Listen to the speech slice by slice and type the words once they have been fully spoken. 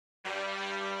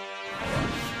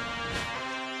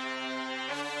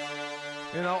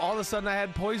You know, all of a sudden I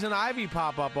had poison ivy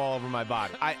pop up all over my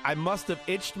body. I must have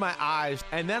itched my eyes,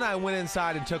 and then I went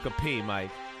inside and took a pee,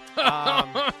 Mike.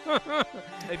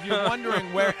 If you're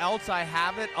wondering where else I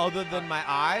have it other than my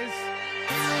eyes.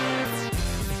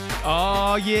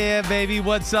 Oh, yeah, baby.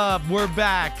 What's up? We're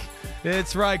back.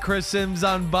 It's right, Chris Simms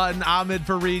Unbuttoned. Ahmed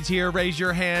Fareed's here. Raise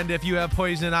your hand if you have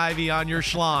poison ivy on your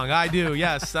schlong. I do.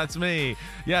 Yes, that's me.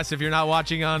 Yes, if you're not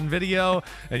watching on video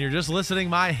and you're just listening,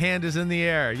 my hand is in the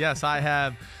air. Yes, I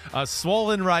have a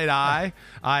swollen right eye.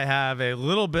 I have a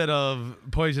little bit of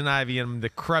poison ivy in the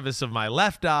crevice of my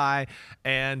left eye.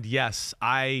 And yes,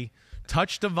 I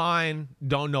touched a vine.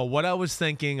 Don't know what I was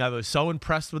thinking. I was so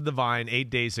impressed with the vine 8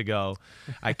 days ago.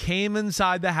 I came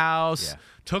inside the house,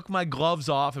 took my gloves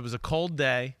off. It was a cold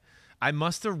day. I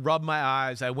must have rubbed my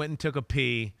eyes. I went and took a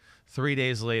pee. 3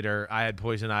 days later, I had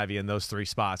poison ivy in those 3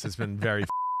 spots. It's been very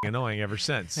annoying ever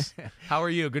since. How are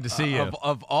you? Good to see you.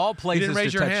 Of all places you didn't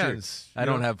raise to your touch hands. I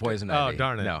don't have poison ivy. Oh,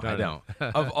 darn it. No, darn I don't.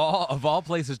 Of all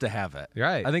places to have it.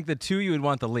 Right. I think the two you would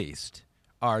want the least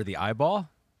are the eyeball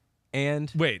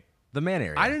and the man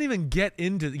area. I didn't even get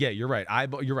into. Yeah, you're right.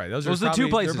 You're right. Those are the two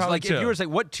places. Like two. if you were to say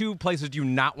what 2 places do you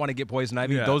not want to get poison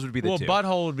ivy, those would be the two. Well,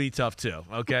 butthole would be tough too.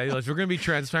 Okay, if we're gonna be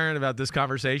transparent about this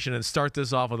conversation and start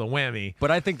this off with a whammy.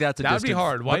 But I think that's a that would distant. be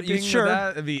hard. Wiping sure, with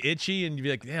that, it'd be itchy, and you'd be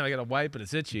like, "Damn, I gotta wipe, and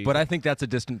it's itchy." But I think that's a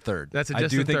distant third. That's a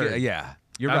distant third. Yeah.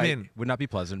 You're right. I mean, would not be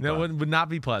pleasant. No, it would not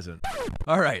be pleasant.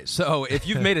 All right. So if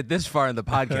you've made it this far in the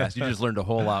podcast, you just learned a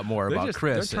whole lot more about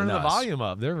Chris. They're turning the volume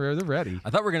up. They're ready. I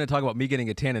thought we were going to talk about me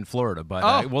getting a tan in Florida,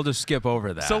 but we'll just skip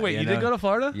over that. So wait, you did go to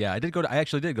Florida? Yeah, I did go. I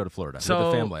actually did go to Florida with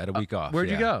the family. I had a week off.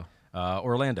 Where'd you go?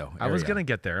 Orlando area. I was going to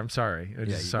get there. I'm sorry.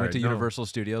 You went to Universal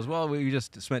Studios. Well, we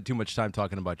just spent too much time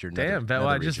talking about your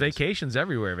just vacations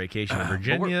everywhere. Vacation in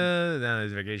Virginia, then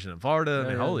there's vacation in Florida. I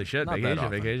mean, holy shit,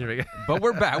 vacation. But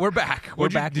we're back. We're back. We're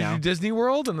back now. Did you Disney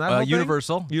World and that whole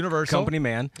Universal. thing? Universal. Company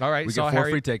man. All right. We got 4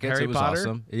 free tickets. Harry it was Potter?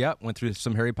 awesome. Yeah, went through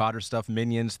some Harry Potter stuff,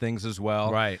 Minions things as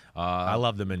well. Right. I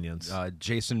love the Minions.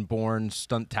 Jason Bourne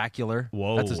Stuntacular.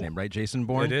 Whoa. That's his name, right? Jason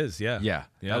Bourne? It is, yeah. Yeah.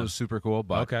 That was super cool.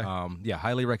 But,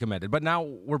 highly recommended. But now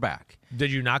we're back.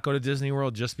 Did you not go to Disney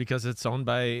World just because it's owned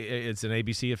by it's an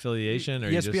ABC affiliation?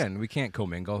 Or ESPN. We can't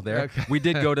commingle there. Okay. We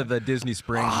did go to the Disney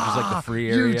Springs, which is like the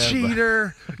free area. You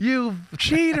cheater! You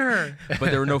cheater! But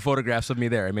there were no photographs of me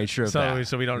there. I made sure of that.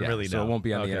 So we don't really know. So it won't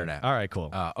be on the internet. All right,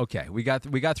 cool. Okay, we got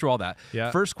through all that. Yeah.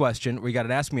 First question, we got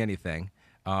an Ask Me Anything.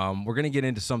 We're going to get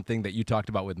into something that you talked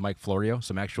about with Mike Florio,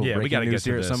 some actual breaking news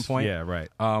here at some point. Yeah, right.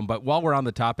 But while we're on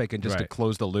the topic and just to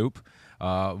close the loop,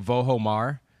 Voho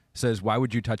Mar says, why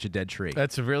would you touch a dead tree?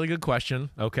 That's a really good question.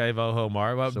 Okay, Voho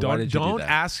Mar. Well, So don't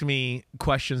ask me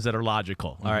questions that are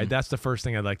logical. All right, that's the first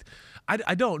thing I'd like.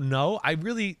 I don't know. I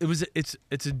knew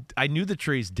the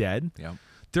tree's dead. Yeah.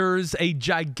 There's a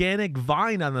gigantic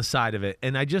vine on the side of it,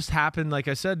 and I just happened, like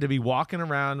I said, to be walking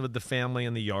around with the family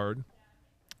in the yard.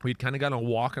 We'd kind of gone on a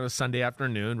walk on a Sunday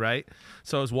afternoon, right?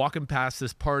 So I was walking past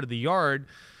this part of the yard,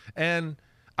 and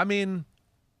I mean,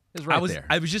 I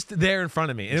was just there in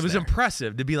front of me, and it was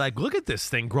impressive to be like, look at this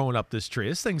thing growing up this tree.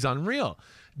 This thing's unreal.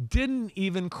 Didn't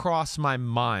even cross my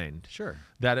mind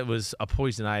that it was a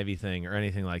poison ivy thing or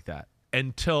anything like that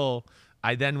until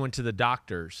I then went to the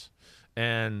doctors,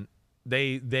 and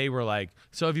they were like,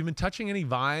 so have you been touching any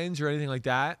vines or anything like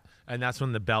that? And that's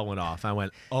when the bell went off. I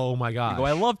went, oh my gosh.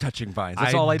 I love touching vines.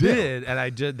 That's all I did. And I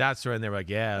did. That's when they were like,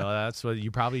 yeah, well, that's what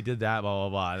you probably did that, blah, blah,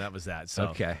 blah. And that was that.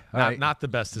 So not the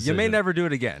best decision. You may never do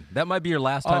it again. That might be your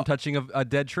last time touching a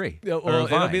dead tree. Well,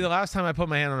 it'll be the last time I put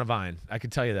my hand on a vine. I can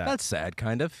tell you that. That's sad,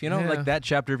 kind of. You know, like that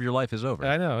chapter of your life is over.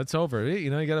 I know. It's over. You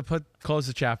know, you got to close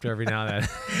the chapter every now and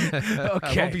then.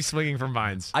 I won't be swinging from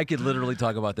vines. I could literally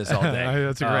talk about this all day.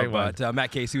 That's a great one. But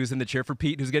Matt Casey was in the chair for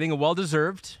Pete, who's getting a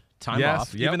well-deserved time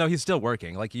off, even though he's still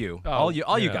working, like you. All you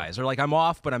guys are like, I'm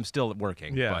off, but I'm still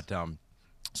working. Yeah. But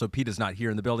so Pete is not here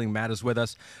in the building. Matt is with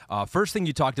us. First thing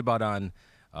you talked about on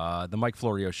the Mike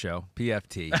Florio show,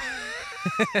 PFT.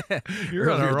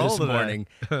 You're on a roll this morning.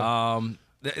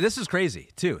 This is crazy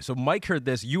too. So Mike heard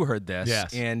this, you heard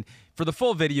this, and for the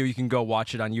full video, you can go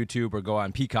watch it on YouTube or go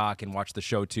on Peacock and watch the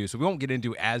show too. So we won't get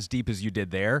into as deep as you did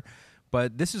there,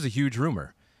 but this is a huge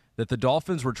rumor that the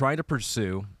Dolphins were trying to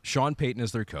pursue Sean Payton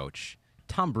as their coach,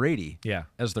 Tom Brady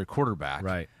as their quarterback.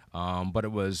 Right. But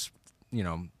it was,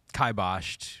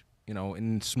 kiboshed,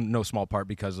 in no small part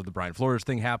because of the Brian Flores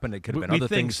thing happened. It could have been other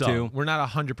things too. We're not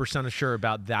 100% sure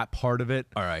about that part of it.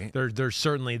 All right. There's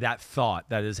certainly that thought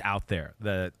that is out there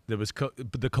that there was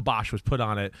the kibosh was put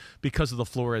on it because of the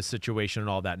Flores situation and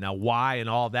all that. Now, why and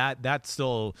all that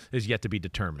still is yet to be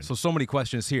determined. So many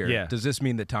questions here. Yeah. Does this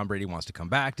mean that Tom Brady wants to come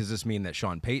back? Does this mean that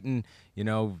Sean Payton,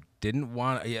 didn't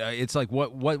want. It's like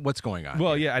what's going on?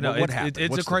 Well, here? yeah, I know. What happened?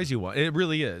 It's a crazy one. It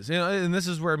really is. And this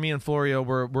is where me and Florio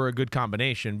were a good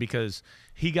combination because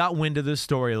he got wind of this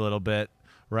story a little bit,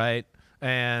 right?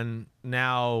 And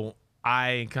now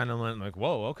I kind of went like,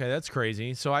 whoa, okay, that's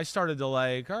crazy. So I started to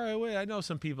like, all right, wait, I know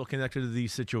some people connected to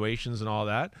these situations and all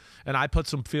that. And I put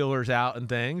some feelers out and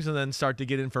things and then start to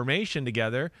get information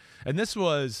together. And this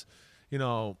was,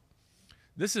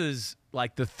 this is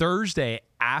like the Thursday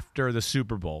after the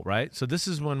Super Bowl, right? So this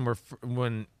is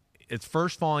when it's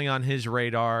first falling on his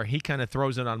radar. He kind of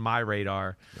throws it on my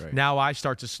radar. Right. Now I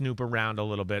start to snoop around a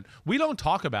little bit. We don't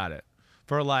talk about it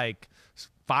for like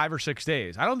 5 or 6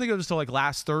 days. I don't think it was until like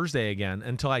last Thursday again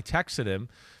until I texted him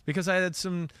because I had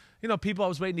some, people I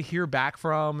was waiting to hear back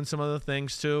from and some other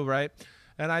things too, right?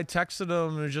 And I texted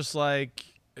him and just like,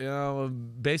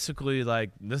 basically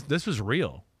like this was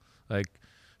real. Like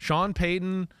Sean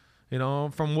Payton,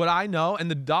 from what I know, and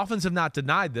the Dolphins have not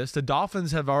denied this. The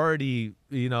Dolphins have already,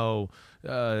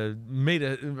 made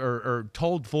or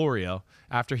told Florio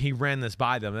after he ran this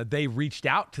by them that they reached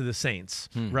out to the Saints,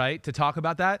 right, to talk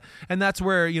about that. And that's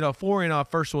where, Florio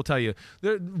first will tell you,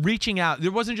 they're reaching out.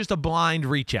 There wasn't just a blind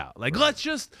reach out. Like, let's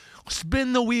just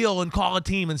spin the wheel and call a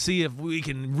team and see if we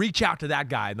can reach out to that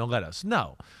guy and they'll let us.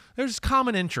 No. There's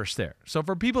common interest there. So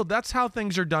for people, that's how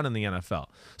things are done in the NFL.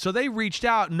 So they reached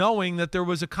out knowing that there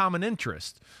was a common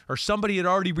interest or somebody had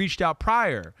already reached out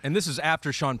prior. And this is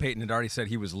after Sean Payton had already said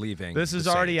he was leaving. This is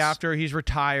already after he's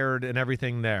retired and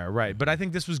everything there, right? But I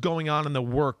think this was going on in the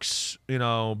works,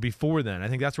 before then. I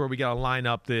think that's where we got to line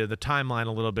up the timeline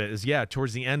a little bit is,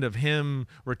 towards the end of him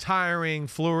retiring,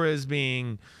 Flores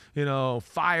being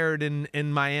fired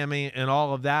in Miami and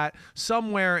all of that.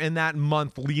 Somewhere in that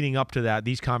month leading up to that,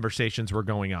 these conversations were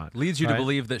going on. Leads you to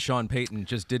believe that Sean Payton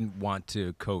just didn't want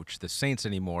to coach the Saints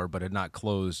anymore, but had not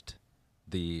closed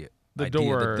the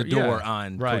door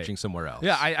on coaching somewhere else.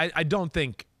 Yeah, I don't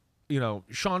think,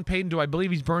 Sean Payton, do I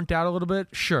believe he's burnt out a little bit?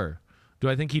 Sure. Do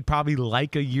I think he'd probably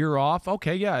like a year off?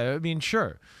 Okay, yeah, I mean,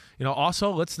 sure.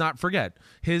 Also, let's not forget,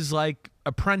 his,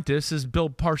 apprentice is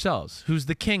Bill Parcells, who's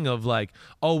the king of,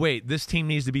 oh, wait, this team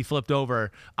needs to be flipped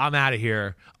over. I'm out of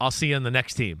here. I'll see you on the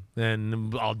next team,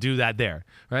 and I'll do that there.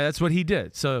 Right? That's what he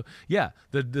did. So, yeah,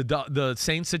 the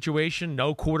Saints situation,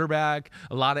 no quarterback,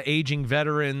 a lot of aging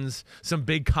veterans, some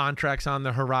big contracts on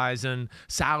the horizon,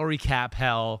 salary cap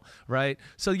hell, right?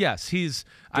 So, yes, he's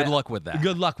 – Good luck with that.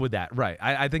 Good luck with that, right.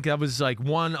 I think that was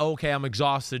one, okay, I'm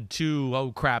exhausted. Two,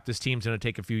 oh, crap, this team's going to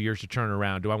take a few years to turn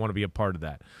around. Do I want to be a part of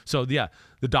that? So, yeah,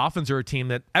 the Dolphins are a team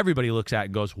that everybody looks at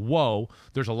and goes, whoa,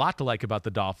 there's a lot to like about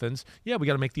the Dolphins. Yeah, we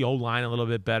got to make the O-line a little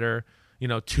bit better.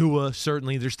 Tua,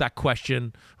 certainly there's that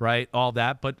question, right, all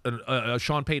that. But a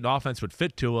Sean Payton offense would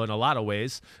fit Tua in a lot of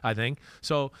ways, I think.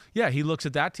 So, yeah, he looks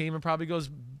at that team and probably goes,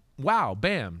 wow,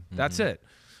 bam, that's it.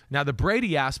 Now, the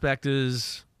Brady aspect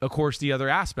is, of course, the other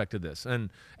aspect of this.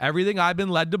 And everything I've been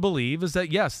led to believe is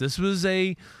that, yes, this was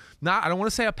I don't want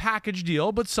to say a package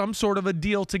deal, but some sort of a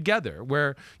deal together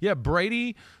where, yeah,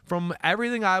 Brady, from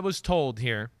everything I was told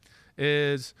here,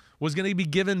 was going to be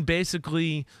given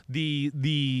basically the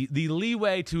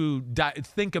leeway to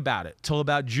think about it till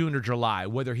about June or July,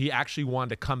 whether he actually wanted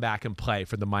to come back and play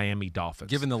for the Miami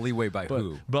Dolphins. Given the leeway by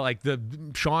who? But the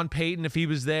Sean Payton, if he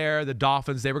was there, the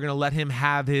Dolphins, they were going to let him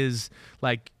have his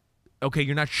okay,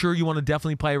 you're not sure you want to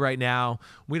definitely play right now.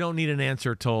 We don't need an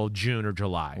answer till June or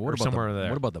July or somewhere there.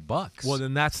 What about the Bucs? Well,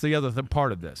 then that's the other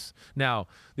part of this. Now,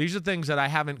 these are things that I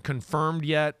haven't confirmed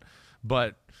yet,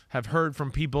 but have heard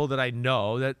from people that I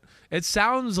know that it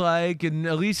sounds like, and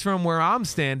at least from where I'm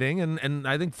standing, and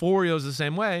I think Florio's the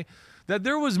same way, that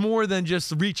there was more than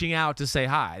just reaching out to say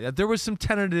hi, that there was some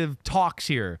tentative talks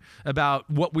here about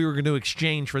what we were going to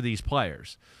exchange for these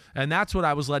players. And that's what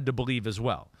I was led to believe as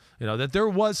well. That there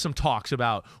was some talks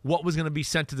about what was going to be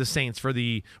sent to the Saints for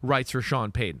the rights for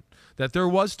Sean Payton. That there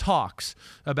was talks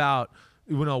about,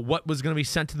 what was going to be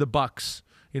sent to the Bucs,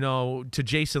 to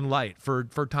Jason Light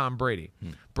for Tom Brady.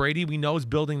 Brady, we know, is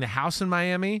building the house in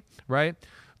Miami, right?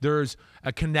 There's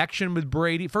a connection with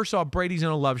Brady. First of all, Brady's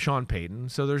going to love Sean Payton,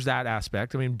 so there's that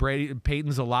aspect. I mean,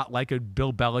 Payton's a lot like a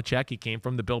Bill Belichick. He came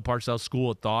from the Bill Parcells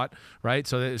School of Thought, right?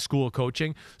 So the School of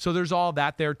Coaching. So there's all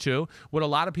that there too. What a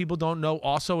lot of people don't know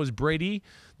also is Brady,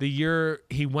 the year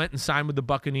he went and signed with the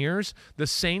Buccaneers, the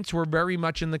Saints were very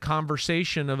much in the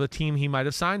conversation of a team he might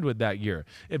have signed with that year.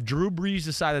 If Drew Brees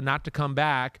decided not to come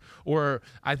back, or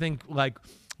I think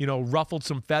ruffled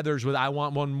some feathers with I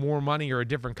want one more money or a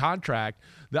different contract,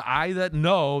 I that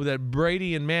know that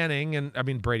Brady and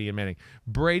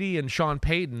Sean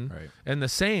Payton and the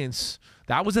Saints,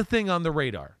 that was a thing on the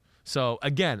radar. So,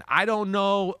 again, I don't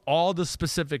know all the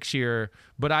specifics here,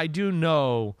 but I do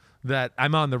know that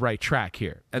I'm on the right track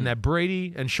here, and that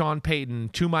Brady and Sean Payton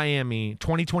to Miami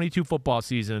 2022 football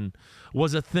season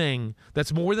was a thing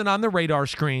that's more than on the radar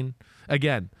screen.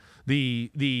 Again,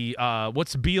 the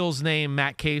what's Beal's name?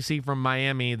 Matt Casey from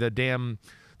Miami, the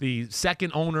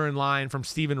second owner in line from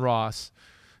Stephen Ross.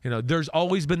 There's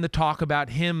always been the talk about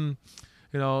him.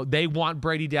 They want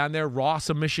Brady down there. Ross,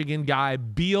 a Michigan guy.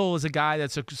 Beal is a guy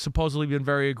that's supposedly been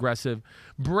very aggressive.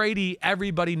 Brady,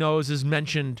 everybody knows, is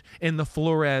mentioned in the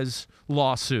Flores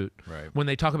lawsuit. Right. When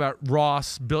they talk about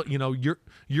Ross, Bill,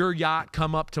 your yacht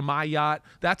come up to my yacht.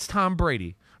 That's Tom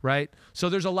Brady, right? So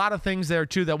there's a lot of things there,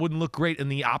 too, that wouldn't look great in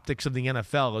the optics of the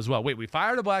NFL as well. Wait, we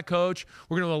fired a black coach.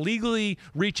 We're going to illegally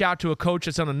reach out to a coach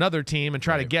that's on another team and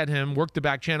try to get him, work the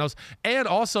back channels, and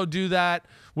also do that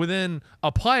within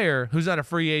a player who's not a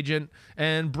free agent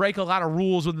and break a lot of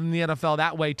rules within the NFL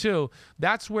that way, too.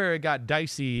 That's where it got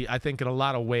dicey, I think, in a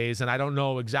lot of ways, and I don't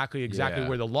know exactly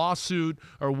where the lawsuit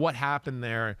or what happened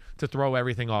there to throw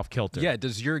everything off kilter. Yeah,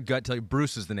 does your gut tell you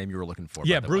Bruce is the name you were looking for?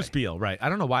 Yeah, Bruce Beal, right. I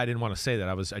don't know why I didn't want to say that.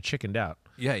 I chickened out.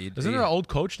 Yeah, isn't there an old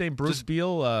coach named Bruce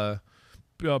Beal?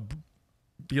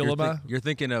 Bielema? You're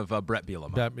thinking of Brett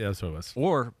Bielema. Yeah, that's what it was.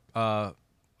 Or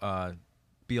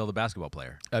Beal, the basketball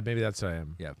player. Maybe that's who I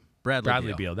am. Yeah,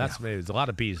 Bradley Beal. That's maybe there's a lot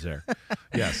of B's there.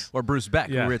 Yes. Or Bruce Beck,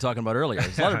 who we were talking about earlier.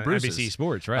 There's a lot of Bruces. NBC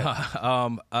Sports,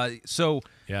 right?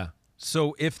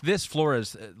 So if this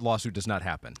Flores lawsuit does not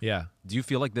happen, do you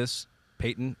feel like this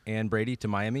Peyton and Brady to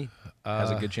Miami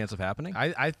has a good chance of happening?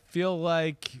 I feel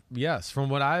like, yes, from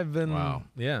what I've been,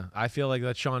 I feel like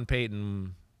that Sean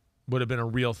Payton would have been a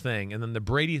real thing. And then the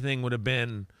Brady thing would have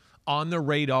been on the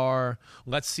radar.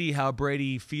 Let's see how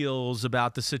Brady feels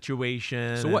about the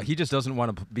situation. So what, he just doesn't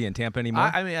want to be in Tampa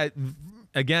anymore?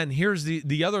 Again, here's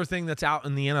the other thing that's out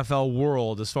in the NFL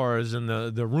world as far as in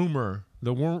the rumor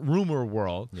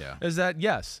world is that,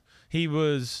 yes, he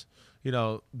was...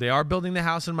 they are building the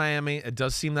house in Miami. It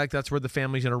does seem like that's where the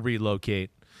family's going to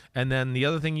relocate. And then the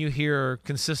other thing you hear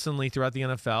consistently throughout the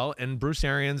NFL, and Bruce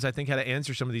Arians, I think, had to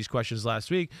answer some of these questions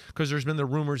last week because there's been the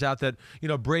rumors out that,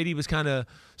 Brady was kind of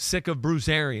sick of Bruce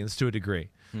Arians to a degree.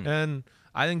 And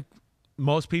I think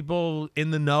most people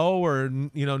in the know or,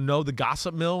 know the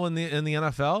gossip mill in the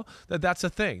NFL, that's a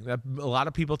thing. That a lot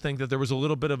of people think that there was a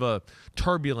little bit of a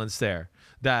turbulence there,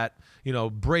 that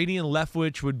Brady and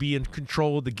Leftwich would be in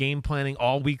control of the game planning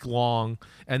all week long,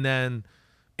 and then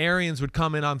Arians would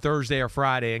come in on Thursday or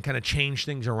Friday and kind of change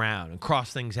things around and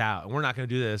cross things out. And we're not going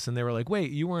to do this. And they were like, wait,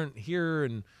 you weren't here,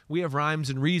 and we have rhymes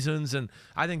and reasons. And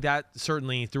I think that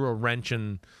certainly threw a wrench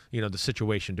in, the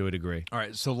situation to a degree. All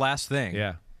right, so last thing.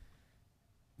 Yeah.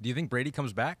 Do you think Brady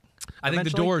comes back? I think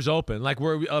the door's open. Like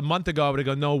a month ago, I would have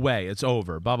gone, no way, it's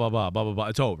over. Blah, blah, blah, blah, blah, blah.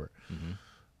 It's over.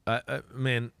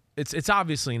 Man, it's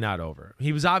obviously not over.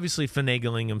 He was obviously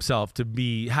finagling himself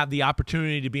to have the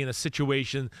opportunity to be in a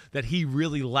situation that he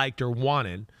really liked or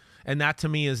wanted. And that to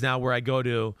me is now where I go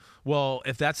to, well,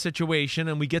 if that situation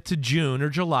and we get to June or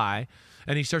July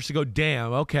and he starts to go,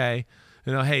 damn, okay,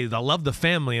 hey, I love the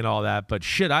family and all that, but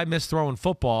shit, I miss throwing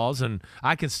footballs and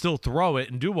I can still throw it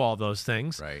and do all those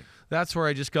things. Right. That's where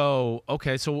I just go,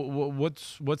 okay, so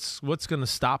what's going to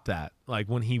stop that? Like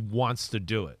when he wants to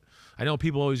do it. I know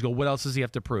people always go, what else does he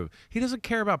have to prove? He doesn't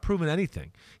care about proving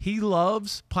anything. He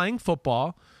loves playing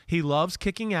football. He loves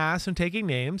kicking ass and taking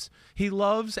names. He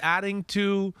loves adding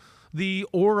to the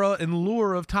aura and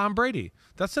lure of Tom Brady.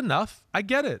 That's enough. I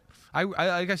get it.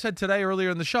 Like I said today earlier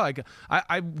in the show,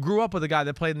 I grew up with a guy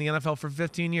that played in the NFL for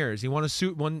 15 years. He won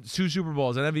two Super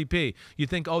Bowls, an MVP. You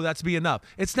think, oh, that's be enough.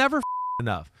 It's never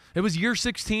enough. It was year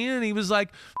 16, and he was like,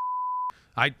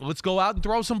 let's go out and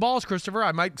throw some balls, Christopher.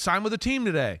 I might sign with a team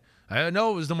today. I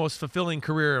know it was the most fulfilling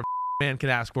career a man can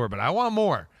ask for, but I want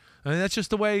more. I mean, that's just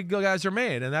the way guys are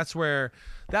made, and that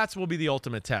will be the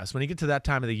ultimate test. When you get to that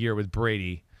time of the year with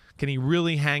Brady, can he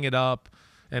really hang it up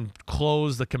and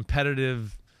close the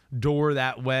competitive door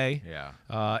that way?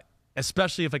 Yeah.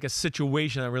 Especially if like a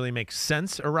situation that really makes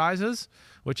sense arises,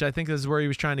 which I think is where he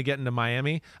was trying to get into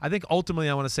Miami. I think ultimately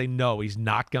I want to say no, he's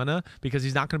not gonna, because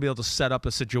he's not going to be able to set up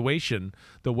a situation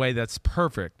the way that's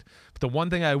perfect. But the one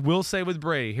thing I will say with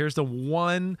Brady, here's the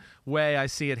one way I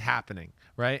see it happening,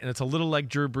 right? And it's a little like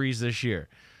Drew Brees this year.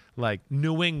 Like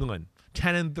New England,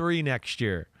 10-3 next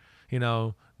year,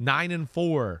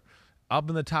 9-4. Up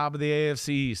in the top of the AFC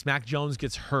East. Mac Jones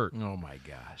gets hurt. Oh, my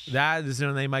gosh. That is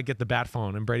when they might get the bat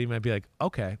phone, and Brady might be like,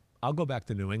 okay, I'll go back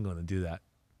to New England and do that.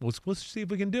 Let's see if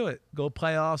we can do it. Go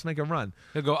playoffs, make a run.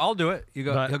 He'll go, I'll do it.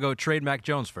 He'll go trade Mac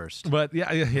Jones first. But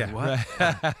yeah. What?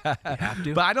 You have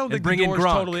to. But I don't think bring the in doors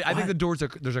Gronk. totally. I think the doors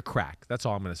there's a crack. That's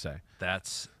all I'm going to say.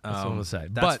 That's what I'm going to say.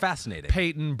 That's but fascinating.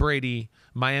 Peyton, Brady,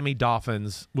 Miami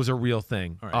Dolphins was a real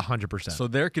thing, 100%. So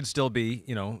there could still be,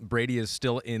 Brady is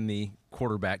still in the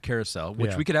quarterback carousel,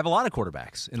 which we could have a lot of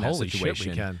quarterbacks in that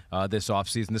situation. Shit, we can. This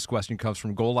offseason. This question comes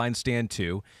from Goal Line Stand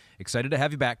 2. Excited to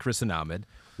have you back, Chris and Ahmed.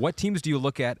 What teams do you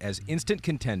look at as instant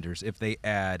contenders if they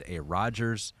add a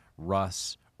Rodgers,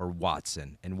 Russ, or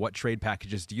Watson? And what trade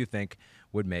packages do you think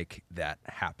would make that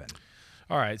happen?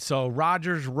 All right, so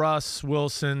Rodgers, Russ,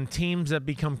 Wilson, teams that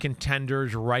become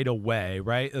contenders right away,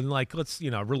 right? And let's,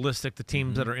 realistic, the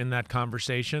teams that are in that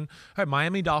conversation. All right,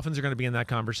 Miami Dolphins are going to be in that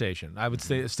conversation. I would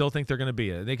still think they're going to be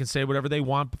it. They can say whatever they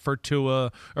want for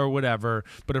Tua or whatever,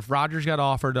 but if Rodgers got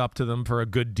offered up to them for a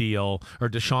good deal, or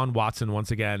Deshaun Watson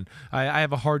once again, I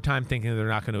have a hard time thinking they're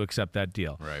not going to accept that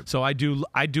deal. Right. So I do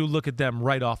look at them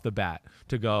right off the bat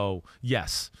to go,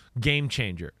 yes, game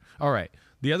changer. All right.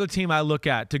 The other team I look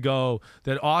at to go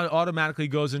that automatically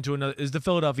goes into another is the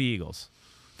Philadelphia Eagles.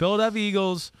 Philadelphia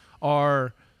Eagles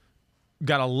got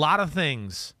a lot of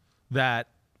things that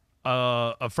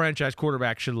a franchise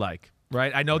quarterback should like,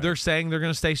 right? I know they're saying they're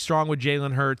going to stay strong with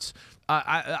Jalen Hurts.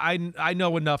 I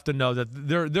know enough to know that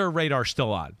their radar's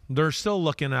still on. They're still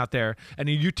looking out there. And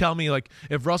you tell me,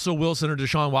 if Russell Wilson or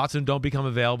Deshaun Watson don't become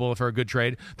available for a good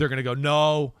trade, they're going to go,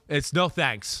 no, it's no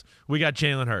thanks. We got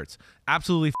Jalen Hurts.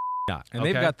 Absolutely not. And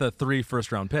they've got the 3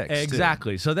 first-round picks.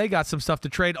 Exactly. So they got some stuff to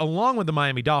trade along with the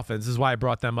Miami Dolphins. This is why I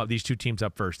brought them up, these two teams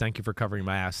up first. Thank you for covering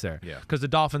my ass there. Yeah. Because the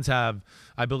Dolphins have,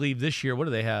 I believe this year, what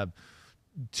do they have?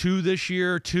 2 this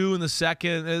year, 2 in the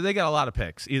second. They got a lot of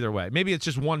picks either way. Maybe it's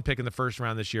just 1 pick in the first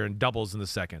round this year and doubles in the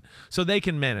second. So they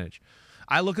can manage.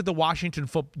 I look at the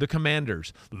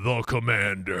Commanders. The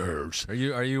Commanders.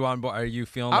 Are you on board? Are you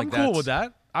feeling like I'm cool with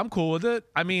that. I'm cool with it.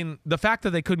 I mean, the fact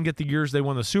that they couldn't get the years they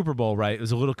won the Super Bowl right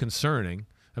is a little concerning.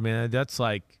 I mean, that's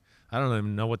I don't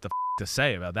even know what the to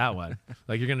say about that one.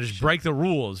 You're going to just break the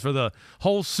rules for the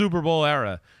whole Super Bowl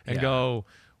era and go,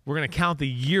 we're going to count the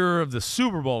year of the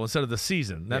Super Bowl instead of the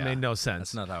season. That made no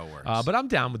sense. That's not how it works. But I'm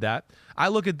down with that. I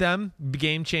look at them,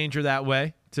 game changer that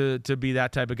way, to be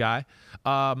that type of guy.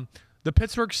 The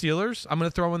Pittsburgh Steelers, I'm going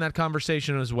to throw in that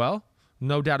conversation as well.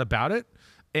 No doubt about it.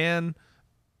 And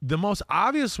the most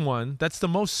obvious one that's the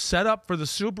most set up for the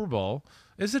Super Bowl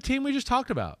is the team we just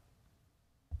talked about.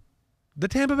 The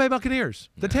Tampa Bay Buccaneers.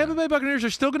 The Tampa Bay Buccaneers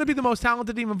are still going to be the most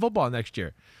talented team in football next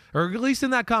year, or at least in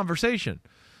that conversation.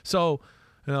 So,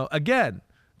 again,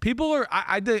 people are.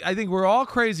 I think we're all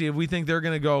crazy if we think they're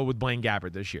going to go with Blaine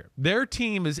Gabbert this year. Their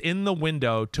team is in the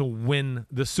window to win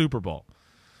the Super Bowl,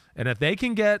 and if they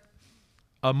can get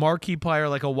a marquee player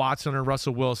like a Watson or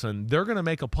Russell Wilson, they're going to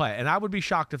make a play. And I would be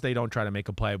shocked if they don't try to make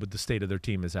a play with the state of their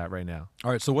team is at right now. All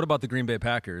right, so what about the Green Bay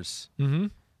Packers? Mm-hmm.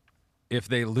 If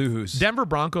they lose. Denver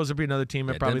Broncos would be another team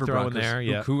I'd probably throw in there.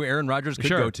 Yeah. Who Aaron Rodgers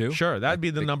could go to. Sure, that'd be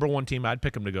the number 1 team I'd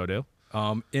pick him to go to.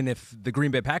 And if the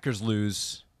Green Bay Packers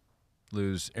lose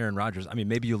Aaron Rodgers, I mean,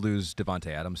 maybe you lose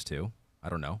Devontae Adams too. I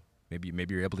don't know.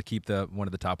 Maybe you're able to keep one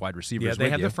of the top wide receivers. Yeah, they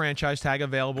have the franchise tag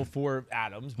available for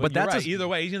Adams, but that's right. Either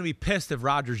way, he's going to be pissed if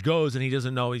Rodgers goes and he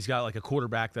doesn't know he's got a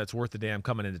quarterback that's worth a damn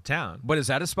coming into town. But is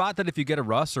that a spot that if you get a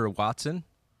Russ or a Watson,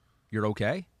 you're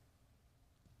okay?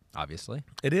 Obviously,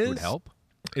 it is. It would help.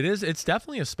 It is. It's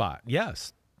definitely a spot.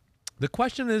 Yes. The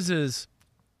question is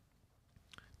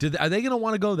are they going to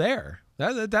want to go there?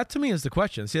 That to me is the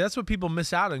question. See, that's what people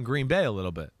miss out in Green Bay a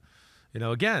little bit.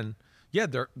 Again. Yeah,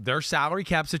 their salary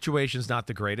cap situation is not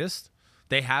the greatest.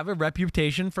 They have a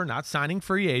reputation for not signing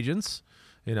free agents.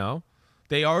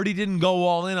 They already didn't go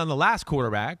all in on the last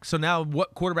quarterback. So now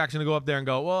what quarterback's going to go up there and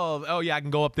go, well, oh, yeah, I can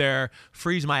go up there,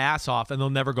 freeze my ass off, and they'll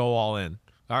never go all in.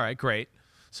 All right, great.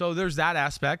 So there's that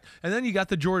aspect. And then you got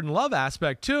the Jordan Love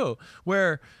aspect too,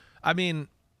 where, I mean,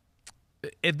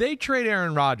 if they trade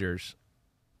Aaron Rodgers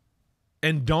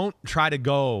and don't try to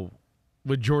go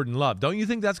with Jordan Love, don't you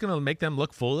think that's going to make them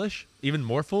look foolish, even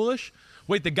more foolish?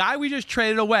 Wait, the guy we just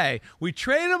traded away, we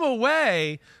traded him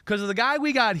away because of the guy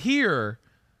we got here,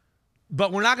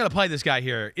 but we're not going to play this guy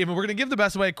here. Even we're going to give the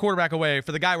best quarterback away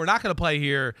for the guy we're not going to play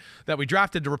here that we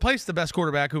drafted to replace the best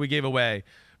quarterback who we gave away,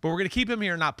 but we're going to keep him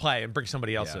here and not play and bring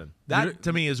somebody else in. That,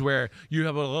 to me, is where you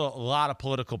have a lot of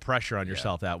political pressure on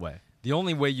yourself that way. The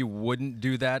only way you wouldn't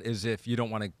do that is if you don't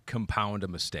want to compound a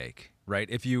mistake. Right?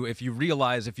 If you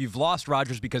realize if you've lost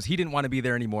Rodgers because he didn't want to be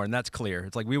there anymore, and that's clear.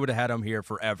 It's like we would have had him here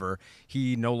forever.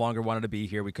 He no longer wanted to be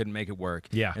here. We couldn't make it work.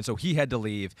 Yeah. And so he had to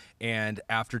leave. And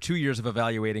after 2 years of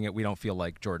evaluating it, we don't feel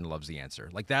like Jordan Love's the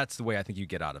answer. That's the way I think you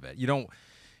get out of it. You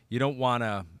don't want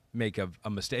to make a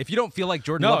mistake. If you don't feel like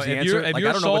Jordan Love's the if answer, you're, if like, you're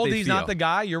I don't know what sold they he's feel. not the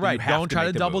guy, you're right. Don't try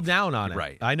to double down on it.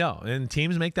 Right. I know. And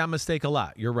teams make that mistake a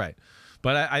lot. You're right.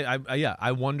 But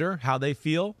I wonder how they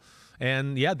feel.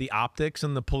 And, yeah, the optics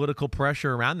and the political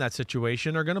pressure around that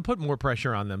situation are going to put more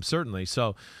pressure on them, certainly.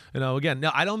 So, again,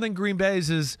 no, I don't think Green Bay's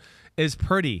is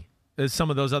pretty as some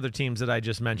of those other teams that I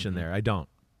just mentioned there. I don't.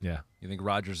 Yeah. You think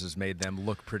Rodgers has made them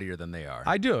look prettier than they are?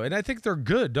 I do, and I think they're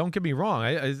good. Don't get me wrong.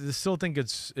 I still think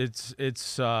it's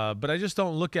but I just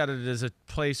don't look at it as a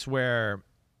place where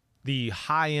the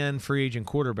high-end free agent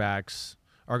quarterbacks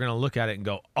are going to look at it and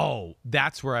go, oh,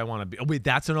 that's where I want to be. Oh, wait,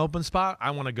 that's an open spot?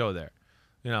 I want to go there.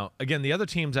 Again, the other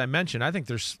teams I mentioned, I think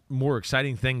there's more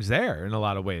exciting things there in a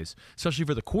lot of ways, especially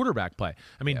for the quarterback play.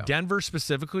 I mean, Denver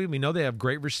specifically, we know they have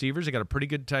great receivers. They got a pretty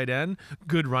good tight end,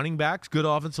 good running backs, good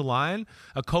offensive line,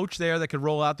 a coach there that could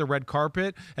roll out the red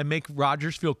carpet and make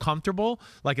Rodgers feel comfortable,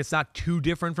 like it's not too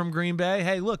different from Green Bay.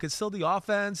 Hey, look, it's still the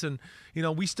offense, and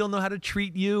we still know how to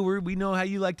treat you. We know how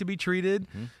you like to be treated,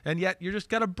 and yet you just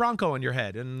got a Bronco in your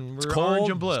head, and we're cold,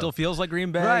 orange and blue. Still feels like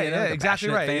Green Bay. Right, exactly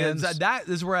right. Fans. That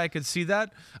is where I could see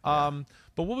that.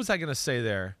 But what was I going to say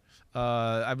there?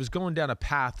 I was going down a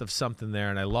path of something there,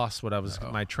 and I lost what I was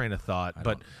my train of thought.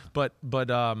 But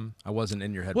I wasn't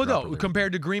in your head. Well, properly. no,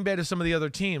 compared to Green Bay to some of the other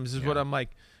teams is what I'm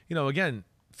like. Again,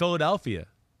 Philadelphia,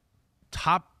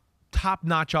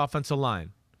 top-notch offensive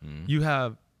line. You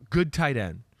have good tight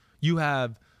end. You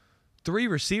have 3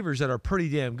 receivers that are pretty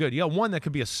damn good. You got one that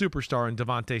could be a superstar in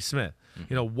Devontae Smith.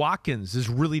 Watkins is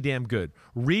really damn good.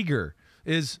 Rieger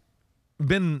is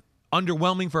been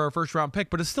underwhelming for our first-round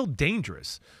pick, but it's still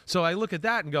dangerous. So I look at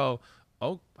that and go,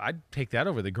 oh, I'd take that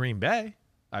over the Green Bay.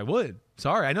 I would.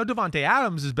 Sorry. I know Devontae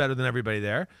Adams is better than everybody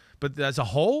there, but as a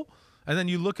whole, and then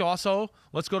you look also,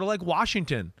 let's go to like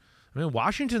Washington. I mean,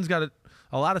 Washington's got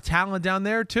a lot of talent down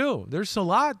there too. There's a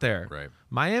lot there. Right.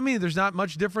 Miami, there's not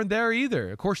much different there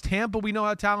either. Of course, Tampa, we know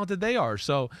how talented they are.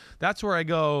 So that's where I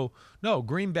go, no,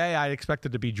 Green Bay, I expect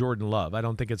it to be Jordan Love. I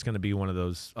don't think it's going to be one of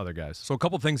those other guys. So a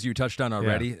couple things you touched on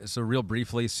already. Yeah. So real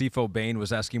briefly, Sifo Bain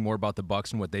was asking more about the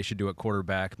Bucs and what they should do at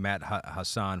quarterback. Matt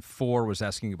Hassan 4 was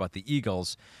asking about the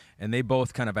Eagles. And they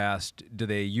both kind of asked, do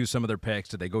they use some of their picks?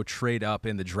 Do they go trade up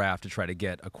in the draft to try to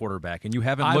get a quarterback? And you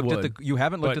haven't looked at the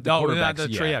quarterbacks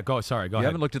yet. Yeah, go ahead.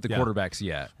 Haven't looked at the quarterbacks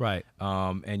yet. Right.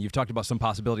 And you've talked about some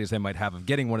possibilities they might have of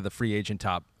getting one of the free agent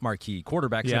top marquee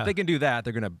quarterbacks. Yeah. And if they can do that,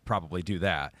 they're going to probably do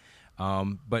that.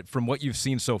 But from what you've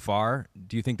seen so far,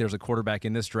 do you think there's a quarterback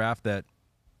in this draft that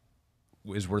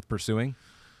is worth pursuing?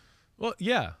 Well,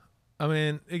 yeah. I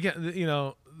mean, again,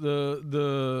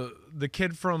 the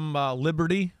kid from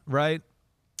Liberty, right?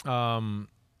 Holy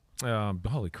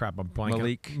crap, I'm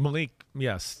blanking. Malik,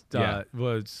 yes.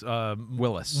 Was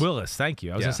Willis. Willis, thank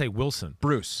you. I was going to say Wilson.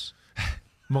 Bruce.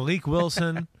 Malik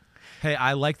Wilson. Hey,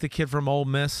 I like the kid from Ole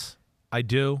Miss. I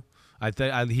do. I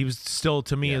think he was still,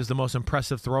 to me, is the most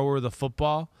impressive thrower of the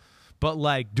football. But,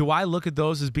 like, do I look at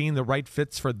those as being the right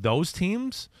fits for those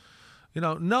teams?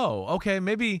 No. Okay,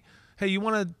 maybe, hey, you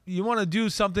want to do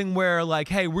something where, like,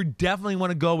 hey, we definitely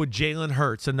want to go with Jalen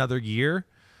Hurts another year,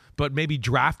 but maybe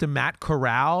draft a Matt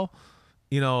Corral,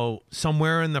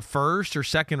 somewhere in the first or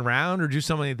second round, or do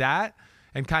something like that,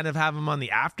 and kind of have him on the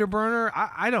afterburner.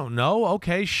 I don't know.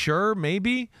 Okay, sure,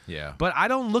 maybe. Yeah. But I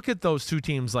don't look at those two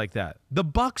teams like that. The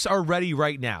Bucs are ready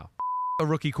right now. A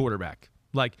rookie quarterback.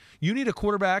 Like, you need a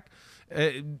quarterback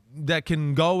that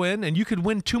can go in, and you could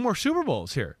win 2 more Super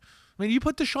Bowls here. I mean, you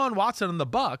put Deshaun Watson on the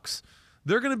Bucs,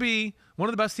 they're going to be one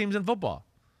of the best teams in football.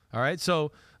 All right,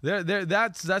 so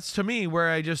that's to me where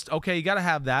I just, okay, you got to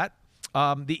have that.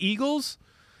 The Eagles,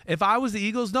 if I was the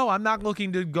Eagles, no, I'm not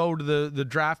looking to go to the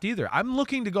draft either. I'm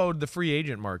looking to go to the free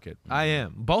agent market. I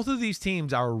am. Both of these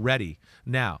teams are ready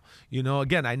now.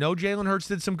 Again, I know Jalen Hurts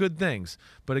did some good things,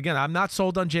 but again, I'm not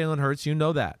sold on Jalen Hurts. You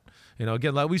know that.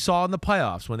 Again, like we saw in the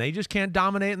playoffs, when they just can't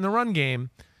dominate in the run game,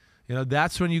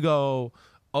 that's when you go,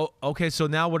 oh, okay, so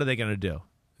now what are they going to do?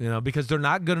 Because they're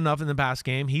not good enough in the pass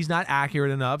game. He's not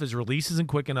accurate enough. His release isn't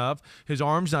quick enough. His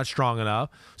arm's not strong enough.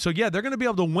 So, yeah, they're going to be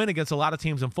able to win against a lot of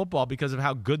teams in football because of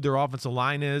how good their offensive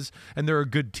line is, and they're a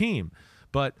good team.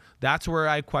 But that's where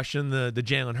I question the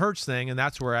Jalen Hurts thing, and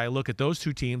that's where I look at those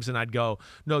two teams and I'd go,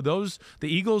 no, the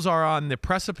Eagles are on the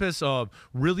precipice of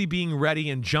really being ready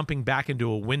and jumping back into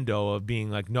a window of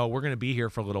being like, no, we're going to be here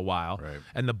for a little while. Right.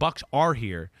 And the Bucs are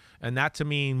here. And that to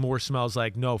me more smells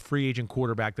like, no, free agent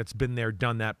quarterback that's been there,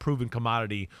 done that, proven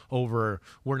commodity over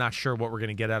we're not sure what we're going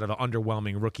to get out of an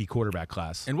underwhelming rookie quarterback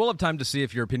class. And we'll have time to see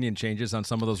if your opinion changes on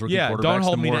some of those rookie quarterbacks. Yeah, don't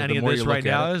hold me to any of this right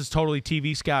now. This is totally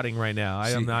TV scouting right now. I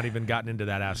have not even gotten into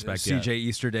into that aspect CJ yet.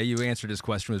 Easterday, you answered his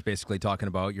question, was basically talking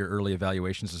about your early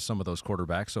evaluations of some of those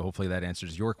quarterbacks, so hopefully that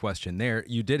answers your question there.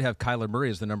 You did have Kyler Murray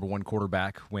as the number 1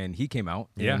 quarterback when he came out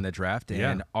in the draft,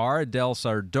 and R. Del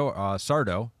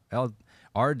Sardo, hey,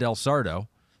 R. Del Sardo.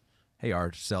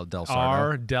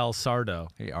 R. Del Sardo.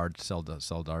 Hey, R.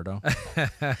 Saldardo.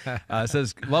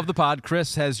 Says, love the pod.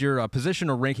 Chris, has your position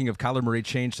or ranking of Kyler Murray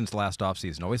changed since last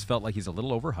offseason? Always felt like he's a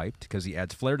little overhyped because he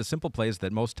adds flair to simple plays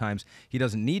that most times he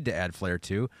doesn't need to add flair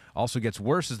to. Also gets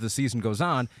worse as the season goes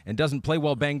on and doesn't play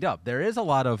well banged up. There is a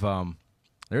lot of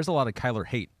Kyler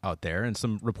hate out there and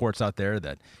some reports out there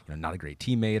that not a great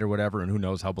teammate or whatever, and who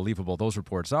knows how believable those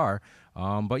reports are.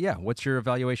 But yeah, what's your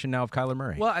evaluation now of Kyler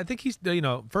Murray? Well, I think he's,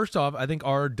 first off, I think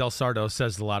R. Del Sardo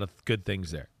says a lot of good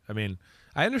things there. I mean,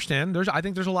 I understand. I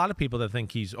think there's a lot of people that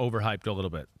think he's overhyped a little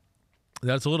bit.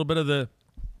 That's a little bit of the,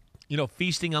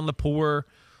 feasting on the poor.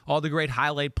 All the great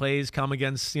highlight plays come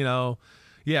against,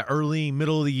 early,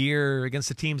 middle of the year against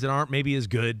the teams that aren't maybe as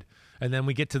good. And then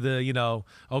we get to the,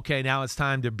 okay, now it's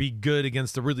time to be good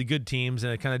against the really good teams,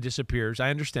 and it kind of disappears. I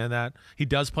understand that. He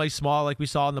does play small like we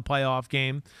saw in the playoff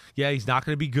game. Yeah, he's not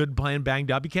going to be good playing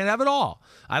banged up. He can't have it all.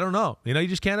 I don't know. You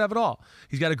just can't have it all.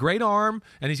 He's got a great arm,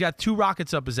 and he's got 2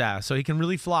 rockets up his ass, so he can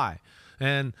really fly.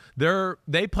 And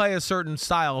they play a certain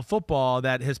style of football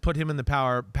that has put him in the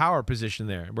power position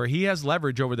there, where he has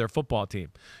leverage over their football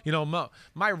team.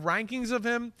 My rankings of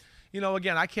him,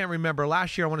 again, I can't remember.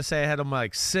 Last year, I want to say I had him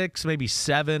like 6, maybe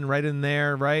 7, right in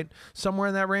there, right? Somewhere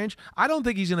in that range. I don't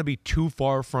think he's going to be too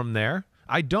far from there.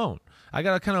 I don't. I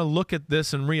got to kind of look at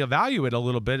this and reevaluate a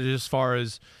little bit as far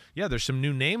as, there's some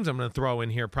new names I'm going to throw in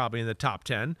here probably in the top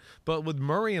 10. But with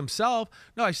Murray himself,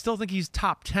 no, I still think he's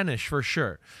top 10-ish for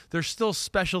sure. There's still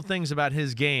special things about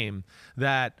his game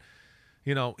that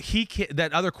that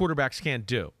other quarterbacks can't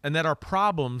do, and that are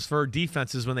problems for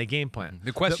defenses when they game plan.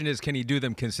 The question is, can he do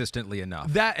them consistently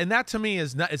enough? That to me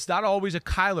is not. It's not always a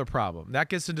Kyler problem. That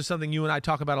gets into something you and I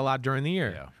talk about a lot during the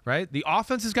year, right? The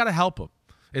offense has got to help him.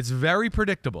 It's very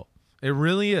predictable. It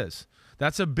really is.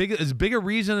 That's as big a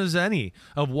reason as any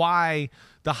of why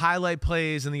the highlight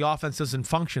plays and the offense doesn't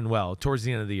function well towards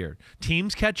the end of the year.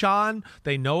 Teams catch on.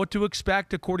 They know what to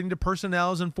expect according to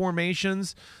personnels and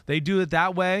formations. They do it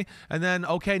that way. And then,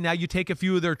 okay, now you take a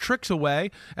few of their tricks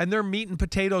away, and their meat and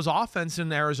potatoes offense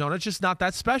in Arizona, it's just not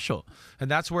that special.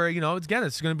 And that's where, again,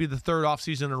 it's going to be the 3rd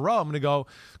offseason in a row. I'm going to go,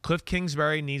 Cliff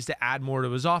Kingsbury needs to add more to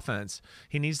his offense.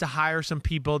 He needs to hire some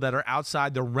people that are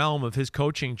outside the realm of his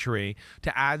coaching tree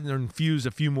to add and infuse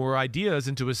a few more ideas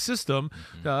into his system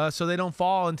so they don't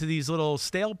fall into these little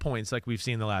stale points like we've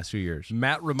seen the last few years.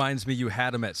 Matt reminds me you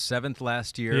had him at 7th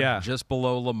last year, just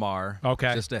below Lamar,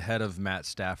 just ahead of Matt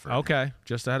Stafford. Okay,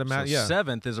 just ahead of Matt, so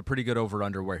 7th is a pretty good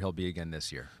over-under where he'll be again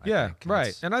this year. I think.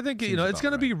 Right. And I think, it's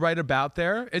going to be right about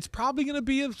there. It's probably going to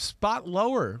be a spot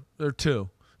lower or 2.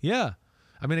 Yeah.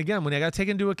 I mean, again, when I got to take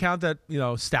into account that,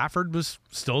 Stafford was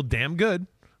still damn good,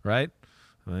 right?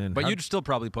 But you'd still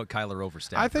probably put Kyler over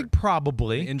Stafford. I think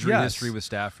probably. Injury history with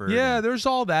Stafford. Yeah, there's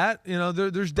all that.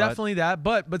 There's definitely that.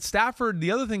 But Stafford,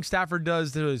 the other thing Stafford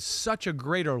does that is such a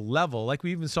greater level, like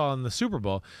we even saw in the Super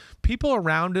Bowl, people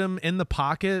around him in the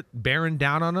pocket bearing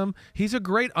down on him, he's a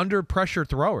great under pressure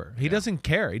thrower. He doesn't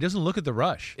care. He doesn't look at the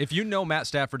rush. If Matt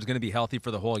Stafford's going to be healthy for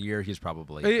the whole year, he's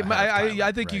probably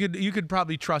I think you could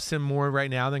probably trust him more right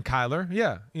now than Kyler.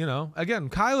 Yeah. Again,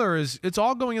 Kyler it's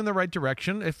all going in the right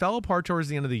direction. It fell apart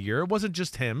towards the end of the year. It wasn't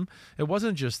just him. It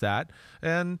wasn't just that.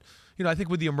 And, I think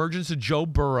with the emergence of Joe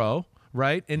Burrow,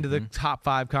 right, into the top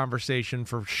 5 conversation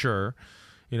for sure,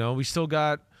 we still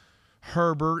got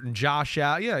Herbert and Josh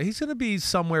out. Yeah, he's going to be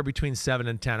somewhere between 7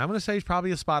 and 10. I'm going to say he's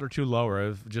probably a spot or 2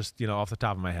 lower, just, off the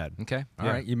top of my head. Okay. All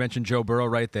right. You mentioned Joe Burrow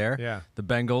right there. Yeah. The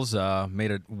Bengals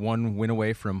made it 1 win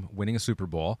away from winning a Super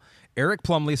Bowl. Eric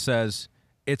Plumley says,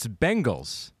 it's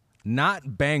Bengals,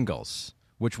 not Bangles,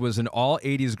 which was an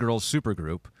all-'80s girls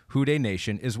supergroup. Houday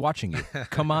Nation is watching you.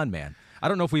 Come on, man. I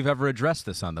don't know if we've ever addressed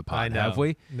this on the pod, have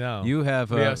we? No. You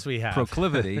have yes, we have.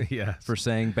 Proclivity for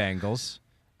saying Bangles.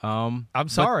 I'm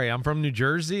sorry. I'm from New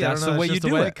Jersey. That's I don't know. the way it's you just do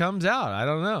the way it. it comes out. I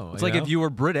don't know. It's like if you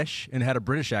were British and had a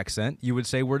British accent, you would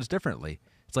say words differently.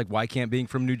 It's like, why can't being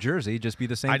from New Jersey just be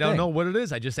the same thing? I don't know what it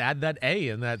is. I just add that A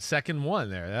in that second one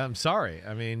there. I'm sorry.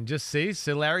 I mean, just see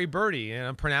Larry Birdie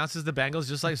pronounces the Bengals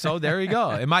just like so. There you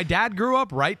go. And my dad grew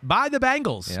up right by the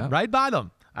Bengals, right by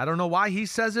them. I don't know why he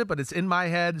says it, but it's in my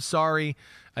head. Sorry.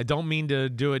 I don't mean to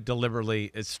do it deliberately.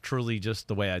 It's truly just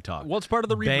the way I talk. Well, it's part of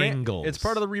the Bengals. It's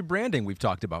part of the rebranding we've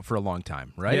talked about for a long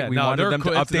time, right? Yeah, we wanted them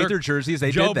to update their jerseys.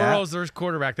 They Joe did that. Burrow's their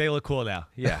quarterback. They look cool now.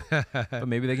 Yeah, but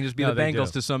maybe they can just be the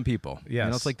Bengals to some people.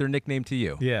 Yes, it's like their nickname to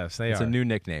you. Yes, they are. It's a new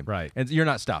nickname, right? And you're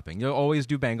not stopping. You'll always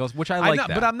do Bengals, which I like. That,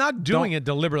 but I'm not doing it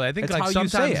deliberately. I think like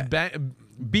sometimes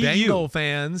Bengal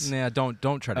fans. Nah, don't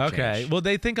try to change. Okay, well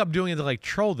they think I'm doing it to like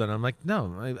troll them. I'm like,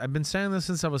 no, I've been saying this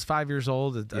since I was 5 years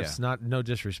old. It's not no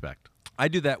disrespect. I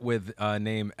do that with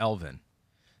name Elvin.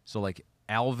 So like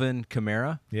Alvin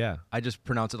Kamara. Yeah. I just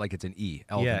pronounce it like it's an E.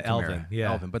 Elvin Kamara. Elvin.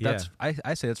 Yeah. Elvin. But that's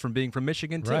I say it's from being from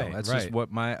Michigan too. Right, that's right.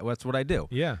 just that's what I do.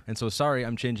 Yeah. And so sorry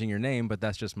I'm changing your name, but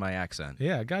that's just my accent.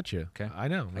 Yeah, I got you. Okay. I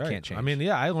know. Right. I can't change. I mean,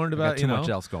 yeah, I learned about too much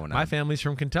else going on. My family's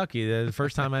from Kentucky. The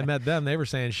first time I met them, they were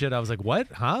saying shit. I was like,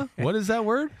 what? Huh? What is that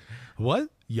word? What?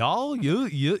 Y'all? You?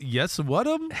 Yes, what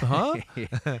 'em? Huh?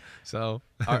 So.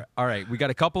 All right. We got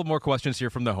a couple more questions here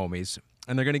from the homies,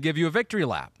 and they're going to give you a victory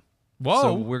lap. Whoa.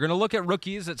 So we're going to look at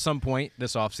rookies at some point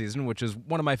this offseason, which is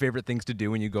one of my favorite things to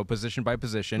do when you go position by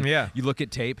position. Yeah. You look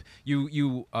at tape.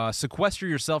 You sequester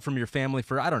yourself from your family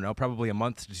for, I don't know, probably a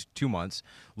month to 2 months.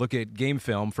 Look at game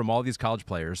film from all these college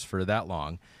players for that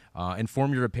long. And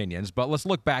form your opinions. But let's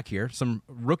look back here. Some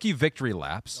rookie victory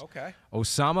laps. Okay.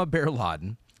 Osama Bin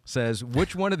Laden says,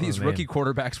 which one of these rookie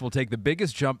quarterbacks will take the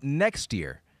biggest jump next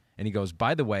year? And he goes,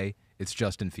 by the way, it's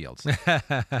Justin Fields.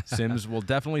 SIMMS will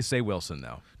definitely say Wilson,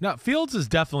 though. No, Fields is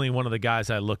definitely one of the guys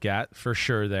I look at for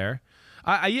sure there.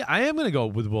 I am going to go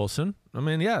with Wilson. I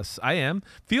mean, yes, I am.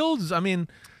 Fields,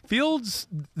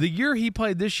 the year he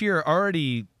played this year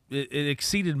already, it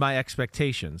exceeded my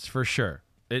expectations for sure.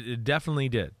 It definitely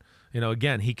did.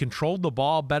 Again, he controlled the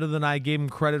ball better than I gave him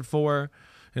credit for.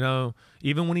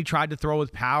 Even when he tried to throw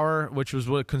with power, which was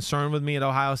what concerned with me at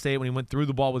Ohio State, when he went through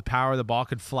the ball with power, the ball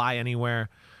could fly anywhere.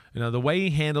 The way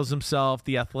he handles himself,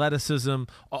 the athleticism,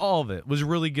 all of it was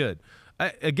really good.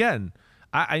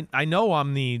 I know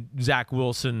I'm the Zach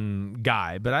Wilson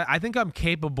guy, but I think I'm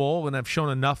capable, and I've shown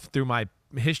enough through my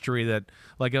history that,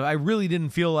 like, if I really didn't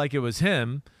feel like it was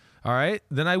him, all right,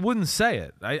 then I wouldn't say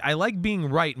it. I like being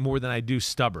right more than I do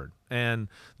stubborn. And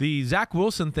the Zach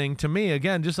Wilson thing, to me,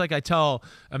 again, just like I tell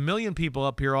a million people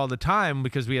up here all the time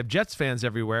because we have Jets fans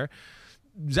everywhere,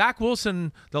 Zach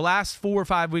Wilson, the last 4 or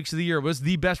 5 weeks of the year, was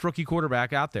the best rookie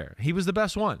quarterback out there. He was the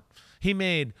best one. He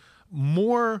made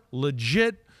more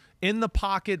legit, in the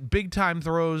pocket, big time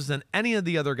throws than any of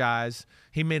the other guys.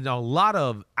 He made a lot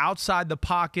of outside the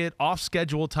pocket, off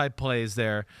schedule type plays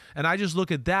there. And I just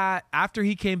look at that after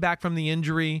he came back from the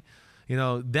injury,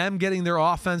 them getting their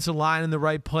offensive line in the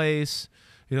right place.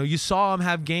 You saw him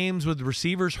have games with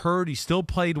receivers hurt. He still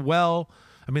played well.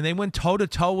 I mean, they went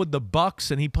toe-to-toe with the Bucs,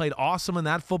 and he played awesome in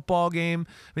that football game.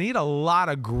 I mean, he had a lot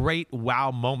of great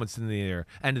wow moments in the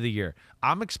end of the year.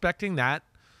 I'm expecting that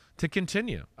to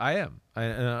continue. I am.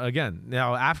 Again,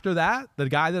 now after that, the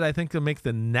guy that I think will make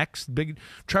the next big,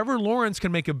 Trevor Lawrence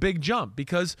can make a big jump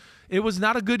because it was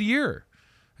not a good year.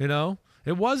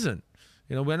 It wasn't.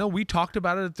 I know we talked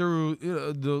about it through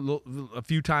a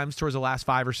few times towards the last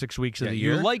 5 or 6 weeks of the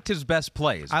year. You liked his best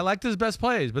plays. I liked his best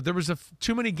plays, but there was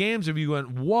too many games of you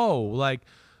went, whoa, like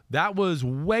that was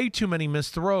way too many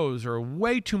missed throws or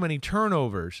way too many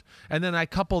turnovers. And then I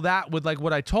couple that with like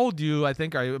what I told you, I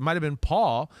think it might have been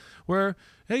Paul, where,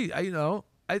 hey,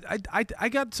 I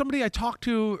got somebody I talked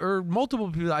to, or multiple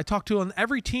people I talked to on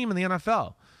every team in the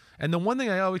NFL. And the one thing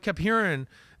I always kept hearing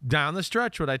down the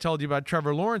stretch, what I told you about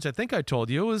Trevor Lawrence, I think I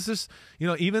told you, was this,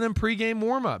 even in pregame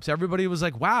warmups, everybody was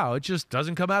like, wow, it just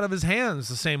doesn't come out of his hands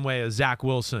the same way as Zach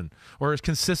Wilson or as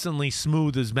consistently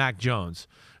smooth as Mac Jones.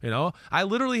 I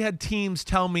literally had teams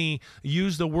tell me,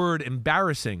 use the word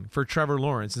embarrassing for Trevor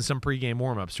Lawrence in some pregame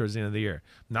warmups towards the end of the year.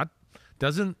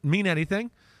 Doesn't mean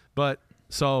anything, but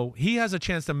so he has a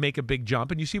chance to make a big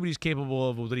jump, and you see what he's capable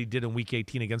of, what he did in Week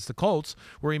 18 against the Colts,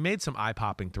 where he made some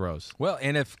eye-popping throws. Well,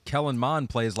 and if Kellen Mond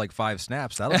plays like 5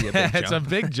 snaps, that'll be a big jump. It's a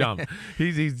big jump.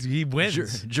 He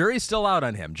wins. Jury's still out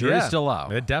on him. Jury's still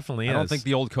out. It definitely is. I don't think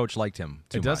the old coach liked him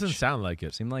too much. It doesn't sound like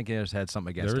it. Seemed like he just had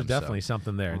something against him. There's definitely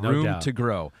something there, no room doubt. to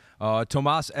grow.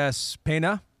 Tomas S.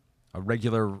 Pena, a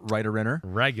regular writer-inner.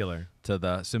 Regular. To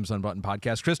the SIMMS Unbuttoned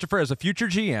podcast. Christopher, as a future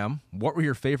GM, what were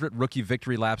your favorite rookie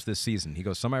victory laps this season? He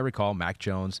goes, some I recall, Mac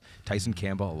Jones, Tyson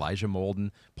Campbell, Elijah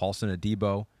Molden, Paulson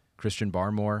Adebo, Christian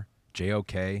Barmore,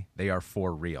 JOK. They are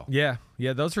for real. Yeah,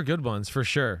 those are good ones for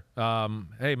sure.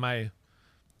 Hey, are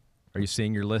you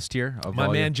seeing your list here? Of my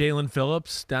man Jalen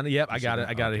Phillips down. Yep, I got it.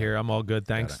 I got it here. I'm all good.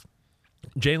 Thanks.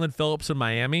 Jalen Phillips in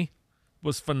Miami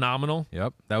was phenomenal.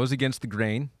 Yep, that was against the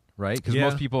grain. right? Because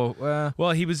most people,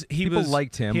 well, he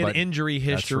liked him. He had but injury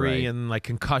history right. and like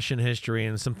concussion history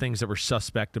and some things that were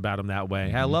suspect about him that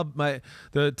way. I love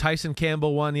the Tyson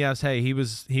Campbell one. Yes, hey, he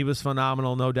was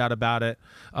phenomenal, no doubt about it.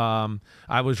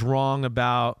 I was wrong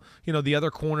about the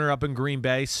other corner up in Green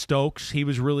Bay, Stokes. He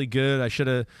was really good. I should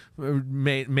have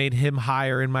made him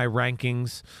higher in my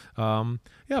rankings.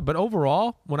 But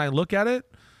overall, when I look at it,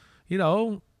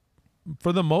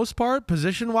 for the most part,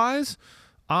 position wise,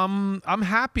 I'm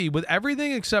happy with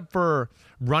everything except for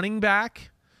running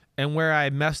back and where I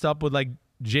messed up with like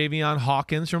Javion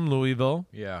Hawkins from Louisville.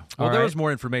 Yeah. Well, there was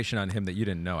more information on him that you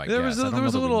didn't know, I guess. There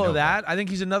was a little of that. I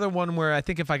think he's another one where I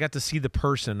think if I got to see the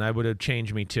person, I would have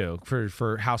changed me too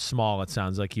for how small it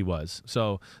sounds like he was.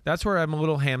 So that's where I'm a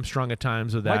little hamstrung at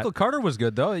times with that. Michael Carter was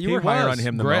good, though. You were higher on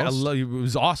him than most. It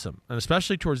was awesome, and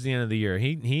especially towards the end of the year.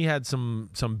 He had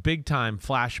some big-time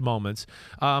flash moments.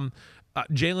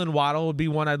 Jalen Waddle would be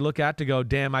one I'd look at to go,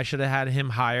 damn, I should have had him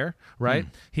higher, right?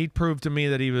 He proved to me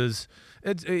that he was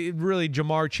it's really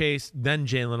Jamar Chase, then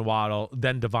Jalen Waddle,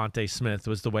 then Devontae Smith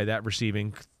was the way that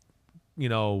receiving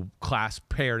class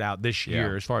paired out this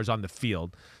year as far as on the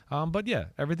field. But yeah,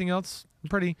 everything else I'm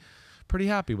pretty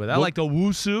happy with. I like the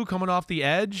Wusu coming off the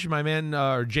edge, my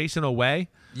man Jason Oweh.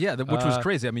 Yeah, which was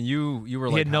crazy. I mean, you were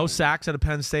like... He had no sacks at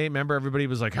Penn State. Remember, everybody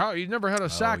was like, how? He never had a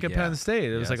sack at Penn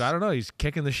State. It was like, I don't know. He's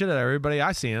kicking the shit out of everybody.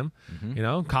 I see him.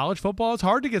 College football, it's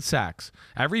hard to get sacks.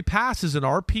 Every pass is an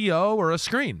RPO or a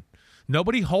screen.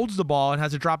 Nobody holds the ball and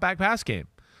has a drop-back pass game.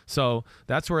 So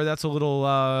that's where that's a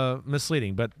little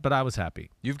misleading, but I was happy.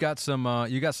 You got some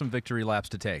victory laps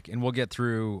to take, and we'll get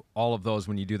through all of those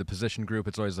when you do the position group.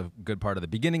 It's always a good part of the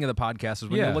beginning of the podcast is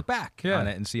when you look back on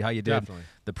it and see how you did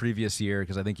the previous year,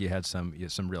 because I think you had some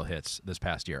real hits this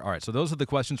past year. All right, so those are the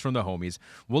questions from the homies.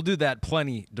 We'll do that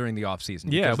plenty during the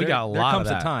offseason. Yeah, we got a lot of that.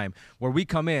 There comes a time where we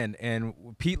come in and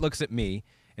Pete looks at me,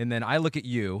 and then I look at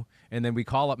you, and then we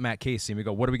call up Matt Casey, and we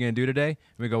go, what are we going to do today?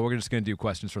 And we go, we're just going to do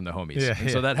questions from the homies.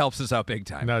 So that helps us out big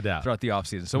time. No doubt. Throughout the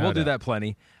offseason. So we'll do that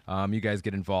plenty. You guys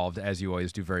get involved, as you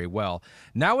always do very well.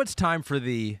 Now it's time for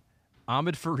the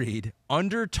Ahmed Fareed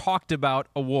Under-Talked About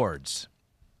Awards.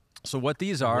 So what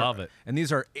these are, love it. And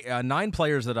these are 9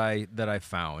 players that I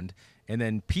found, and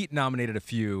then Pete nominated a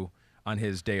few on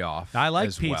his day off. I like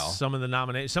as Pete's, well. some of the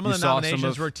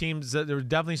nominations were teams that there were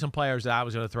definitely some players that I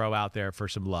was going to throw out there for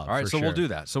some love. All right, so we'll do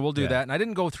that. And I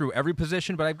didn't go through every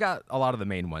position, but I've got a lot of the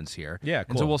main ones here. Yeah, cool.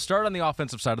 And so we'll start on the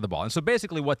offensive side of the ball. And so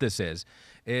basically what this is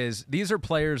these are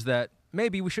players that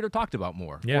maybe we should have talked about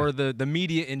more, or the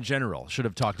media in general should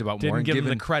have talked about more. Didn't give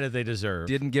them the credit they deserved.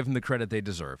 Didn't give them the credit they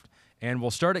deserved. And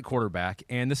we'll start at quarterback,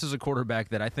 and this is a quarterback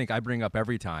that I think I bring up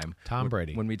every time. Tom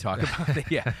Brady. When we talk about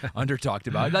it. Under-talked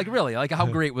about. Like, really, like how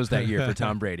great was that year for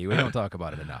Tom Brady? We don't talk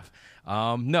about it enough.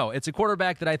 No, it's a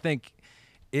quarterback that I think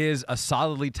is a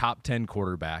solidly top 10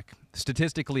 quarterback,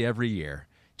 statistically every year,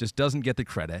 just doesn't get the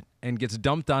credit, and gets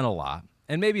dumped on a lot,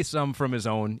 and maybe some from his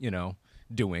own,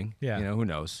 doing. Yeah. Who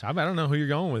knows? I don't know who you're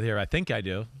going with here. I think I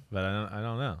do, but I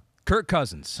don't know. Kirk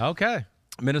Cousins. Okay.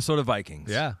 Minnesota Vikings.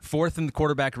 Yeah. 4th in the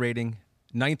quarterback rating,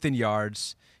 9th in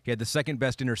yards. He had the 2nd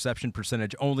best interception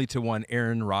percentage, only to one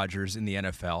Aaron Rodgers in the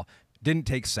NFL. Didn't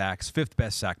take sacks, 5th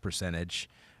best sack percentage.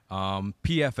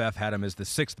 PFF had him as the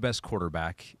 6th best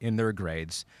quarterback in their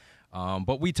grades.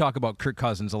 But we talk about Kirk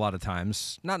Cousins a lot of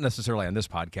times, not necessarily on this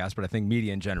podcast, but I think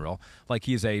media in general, like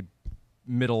he's a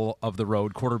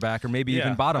middle-of-the-road quarterback or maybe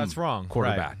even bottom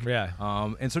quarterback. Right.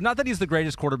 Yeah. And so not that he's the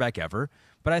greatest quarterback ever,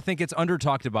 but I think it's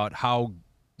under-talked about how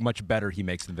much better he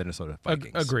makes the Minnesota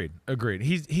Vikings. Agreed.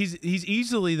 He's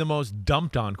easily the most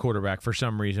dumped on quarterback for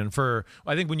some reason.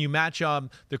 I think when you match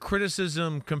up the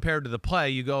criticism compared to the play,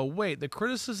 you go, wait, the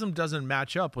criticism doesn't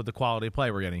match up with the quality of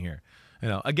play we're getting here.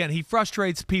 Again, he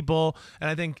frustrates people, and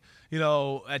I think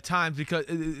at times because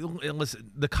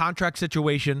listen, the contract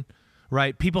situation,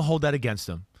 right? People hold that against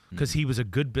him because he was a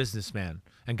good businessman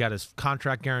and got his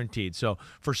contract guaranteed. So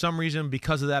for some reason,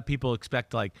 because of that, people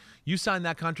expect, like, you signed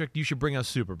that contract, you should bring us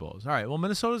Super Bowls. All right, well,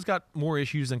 Minnesota's got more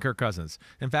issues than Kirk Cousins.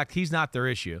 In fact, he's not their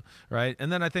issue, right?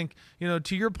 And then I think,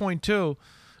 to your point too,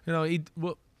 I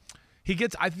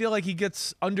feel like he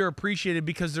gets underappreciated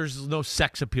because there's no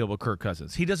sex appeal with Kirk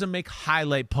Cousins. He doesn't make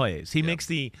highlight plays. He makes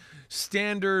the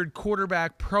standard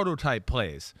quarterback prototype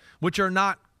plays, which are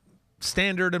not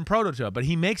standard and prototype, but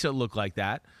he makes it look like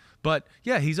that. But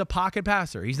yeah, he's a pocket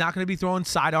passer. He's not going to be throwing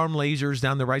sidearm lasers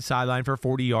down the right sideline for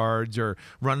 40 yards or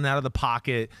running out of the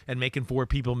pocket and making 4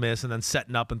 people miss and then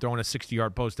setting up and throwing a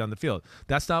 60-yard post down the field.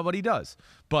 That's not what he does.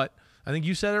 But I think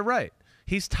you said it right.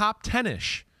 He's top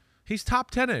 10-ish.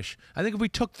 I think if we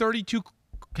took 32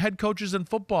 head coaches in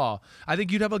football. I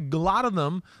think you'd have a lot of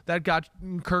them that got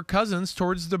Kirk Cousins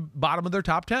towards the bottom of their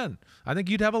top 10. I think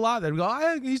you'd have a lot that would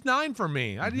go, he's 9 for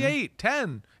me. I'd 8,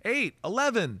 10, 8,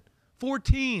 11,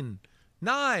 14,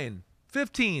 9,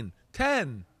 15,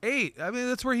 10, 8. I mean,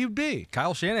 that's where he would be.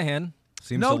 Kyle Shanahan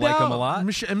seems No to like doubt. him a lot. And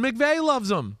McVay loves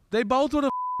him. They both would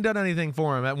have done anything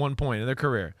for him at one point in their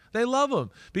career. They love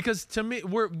him because, to me,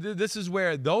 this is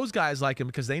where those guys like him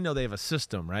because they know they have a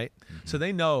system, right? So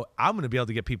they know I'm going to be able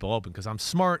to get people open because I'm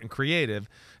smart and creative,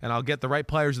 and I'll get the right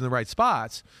players in the right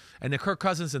spots. And the Kirk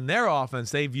Cousins in their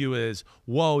offense, they view as,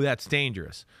 whoa, that's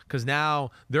dangerous because now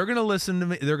they're going to listen to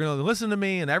me. They're going to listen to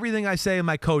me and everything I say in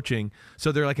my coaching.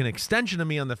 So they're like an extension of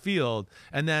me on the field,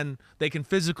 and then they can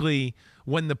physically,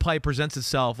 when the play presents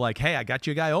itself, like, hey, I got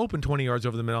you a guy open 20 yards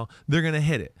over the middle, they're going to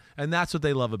hit it. And that's what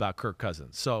they love about Kirk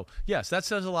Cousins. So, yes, that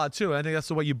says a lot, too. I think that's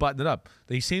the way you button it up.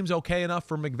 He seems okay enough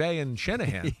for McVay and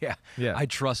Shanahan. Yeah. I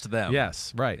trust them.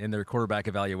 Yes, right. In their quarterback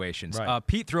evaluations. Right.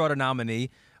 Pete threw out a nominee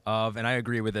of, and I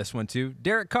agree with this one, too,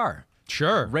 Derek Carr.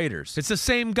 Sure. Raiders. It's the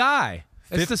same guy.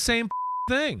 It's the same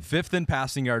thing. 5th in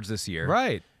passing yards this year.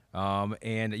 Right.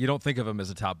 And you don't think of him as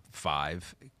a top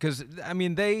 5 because, I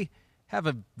mean, they have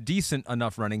a decent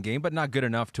enough running game, but not good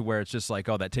enough to where it's just like,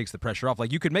 oh, that takes the pressure off.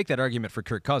 Like, you could make that argument for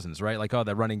Kirk Cousins, right? Like, oh,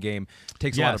 that running game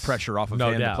takes a lot of pressure off of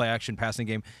him. doubt. The play-action passing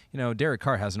game. You know, Derek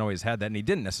Carr hasn't always had that, and he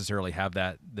didn't necessarily have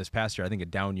that this past year. I think a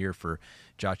down year for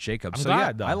Josh Jacobs. I'm so,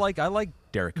 glad, yeah, though. I like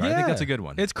Derek Carr. I think that's a good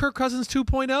one. It's Kirk Cousins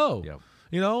 2.0. Yep.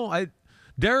 You know,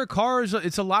 Derek Carr,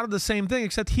 it's a lot of the same thing,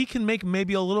 except he can make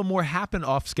maybe a little more happen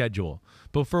off schedule.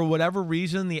 But for whatever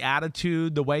reason, the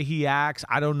attitude, the way he acts,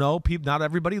 I don't know. Not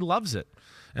everybody loves it.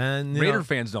 And Raider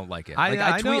fans don't like it.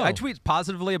 I tweet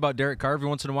positively about Derek Carr every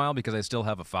once in a while because I still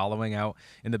have a following out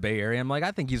in the Bay Area. I'm like,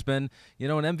 I think he's been, an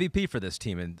MVP for this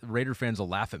team, and Raider fans will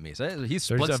laugh at me. So he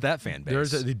splits that fan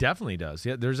base. He definitely does.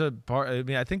 Yeah, there's a part. I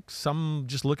mean, I think some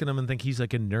just look at him and think he's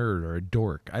like a nerd or a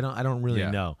dork. I don't really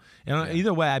know. And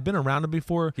either way, I've been around him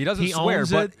before. He doesn't swear,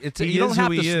 but you don't have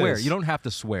to swear. You don't have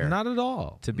to swear. Not at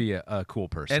all. To be a cool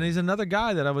person. And he's another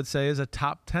guy that I would say is a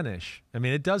top 10-ish. I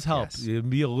mean, it does help. Yes. It'd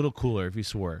be a little cooler if you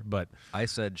swore, but I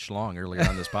said schlong earlier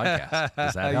on this podcast.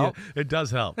 Does that help? It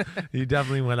does help. You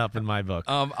definitely went up in my book.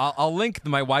 I'll link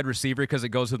my wide receiver because it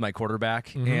goes with my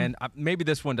quarterback, and maybe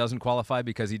this one doesn't qualify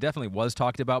because he definitely was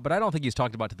talked about, but I don't think he's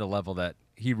talked about to the level that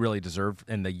he really deserved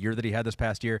in the year that he had this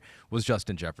past year was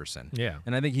Justin Jefferson. Yeah.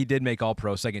 And I think he did make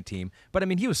All-Pro second team, but I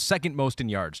mean, he was second most in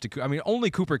yards.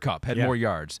 Only Cooper Kupp had more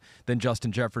yards than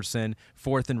Justin Jefferson,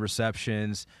 4th in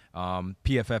receptions.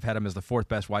 PFF had him as the 4th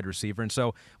best wide receiver, and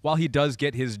so while he does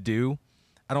get his due,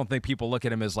 I don't think people look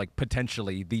at him as like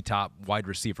potentially the top wide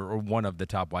receiver or one of the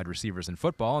top wide receivers in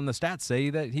football, and the stats say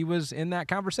that he was in that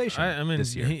conversation. I mean,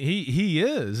 this year. He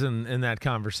is in that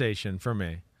conversation for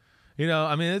me.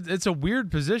 I mean, it's a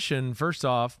weird position. First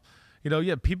off,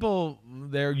 people,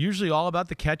 they're usually all about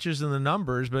the catches and the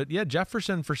numbers, but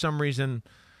Jefferson for some reason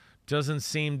doesn't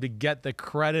seem to get the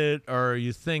credit, or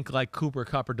you think like Cooper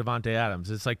Kupp or Devontae Adams.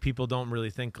 It's like people don't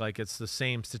really think like it's the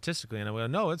same statistically. And I go,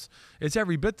 no, it's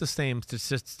every bit the same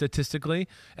statistically,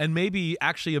 and maybe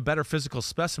actually a better physical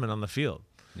specimen on the field.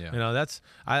 Yeah. That's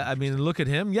I mean, look at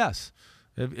him. Yes.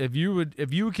 If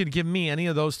you could give me any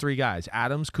of those 3 guys,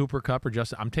 Adams, Cooper Kupp, or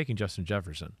Justin, I'm taking Justin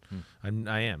Jefferson.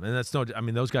 I am. And that's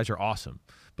those guys are awesome.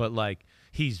 But like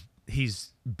he's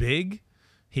big.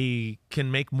 He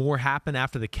can make more happen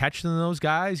after the catch than those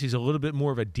guys. He's a little bit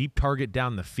more of a deep target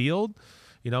down the field.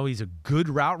 He's a good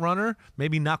route runner.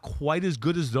 Maybe not quite as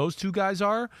good as those 2 guys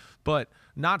are, but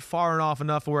not far off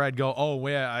enough where I'd go, oh,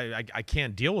 I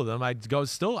can't deal with him. I'd go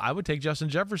I would take Justin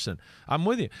Jefferson. I'm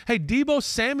with you. Hey, Deebo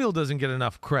Samuel doesn't get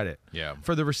enough credit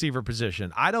for the receiver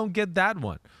position. I don't get that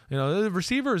one. The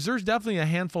receivers, there's definitely a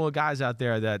handful of guys out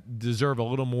there that deserve a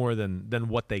little more than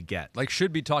what they get. Like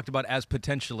should be talked about as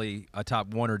potentially a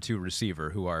top 1 or 2 receiver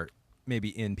who are maybe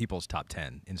in people's top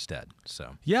 10 instead.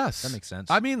 So yes, that makes sense.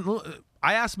 I mean,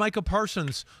 I asked Micah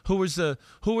Parsons, who would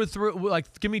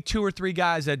give me 2 or 3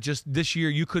 guys that just this year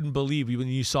you couldn't believe when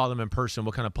you saw them in person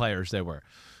what kind of players they were.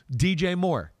 DJ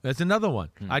Moore, that's another one.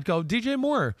 I'd go, DJ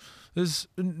Moore is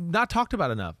not talked about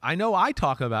enough. I know I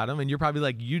talk about him, and you're probably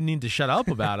like, you need to shut up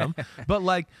about him. But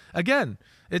like again,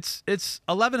 it's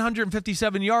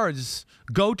 1,157 yards.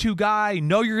 Go-to guy.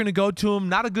 Know you're going to go to him.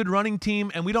 Not a good running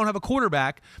team, and we don't have a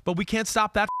quarterback, but we can't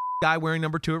stop that guy wearing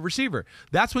number 2 at receiver.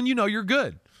 That's when you know you're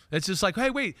good. It's just like, hey,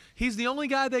 wait, he's the only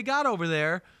guy they got over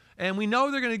there, and we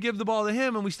know they're going to give the ball to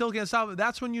him, and we still can't stop it.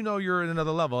 That's when you know you're at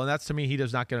another level, and that's, to me, he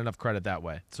does not get enough credit that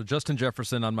way. So Justin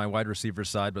Jefferson on my wide receiver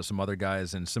side, but some other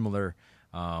guys in similar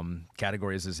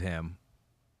categories as him.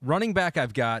 Running back,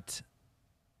 I've got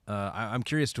I'm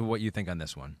curious to what you think on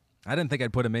this one. I didn't think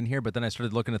I'd put him in here, but then I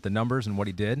started looking at the numbers and what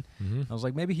he did. I was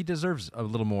like, maybe he deserves a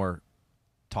little more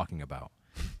talking about.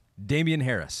 Damian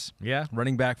Harris,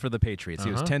 running back for the Patriots.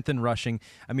 He was 10th in rushing.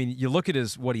 I mean, you look at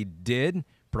what he did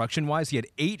production-wise. He had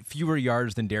 8 fewer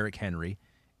yards than Derrick Henry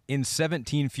in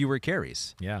 17 fewer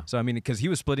carries. Yeah. So, I mean, because he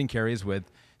was splitting carries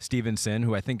with Stevenson,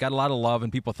 who I think got a lot of love,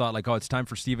 and people thought, like, oh, it's time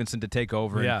for Stevenson to take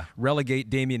over and relegate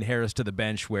Damian Harris to the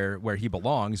bench where he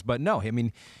belongs. But no, I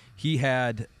mean, he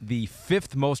had the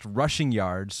 5th most rushing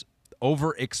yards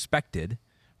over expected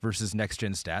versus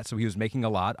next-gen stats. So he was making a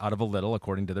lot out of a little,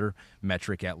 according to their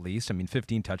metric at least. I mean,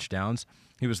 15 touchdowns.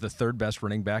 He was the 3rd best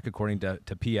running back, according to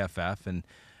PFF. And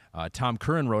Tom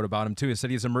Curran wrote about him, too. He said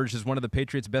he's emerged as one of the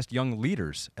Patriots' best young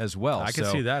leaders as well. I can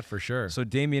see that for sure. So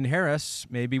Damian Harris,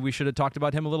 maybe we should have talked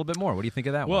about him a little bit more. What do you think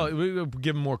of that one? Well, we would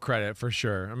give him more credit for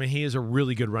sure. I mean, he is a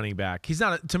really good running back.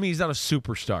 To me, he's not a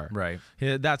superstar. Right.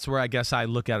 That's where I guess I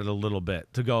look at it a little bit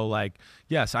to go like,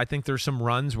 yes, I think there's some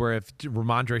runs where if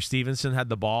Ramondre Stevenson had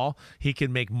the ball, he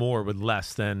could make more with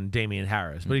less than Damian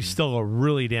Harris. But he's still a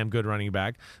really damn good running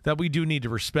back that we do need to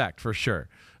respect for sure.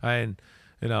 And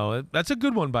that's a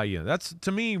good one by you. That's,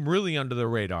 to me, really under the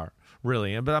radar,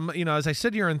 really. But I'm, as I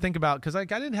sit here and think about, because I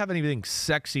didn't have anything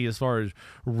sexy as far as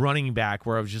running back,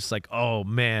 where I was just like, oh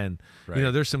man,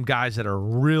 there's some guys that are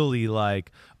really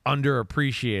like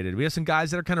underappreciated. We have some guys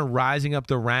that are kind of rising up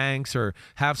the ranks or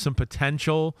have some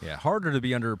potential. Yeah, harder to be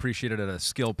underappreciaed at a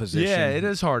skill position. Yeah, it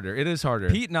is harder. It is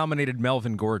harder. Pete nominated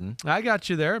Melvin Gordon. I got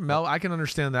you there, Mel. I can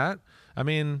understand that. I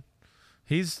mean,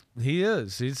 He's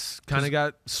kind of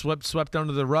got swept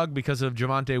under the rug because of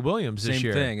Javonte Williams this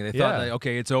year. Same thing. And they thought, like,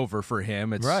 okay, it's over for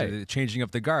him. It's changing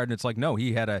up the guard. And it's like, no,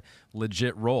 he had a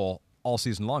legit role all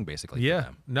season long, basically. Yeah.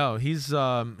 No, he's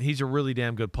a really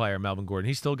damn good player, Melvin Gordon.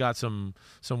 He's still got some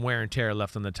wear and tear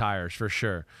left on the tires for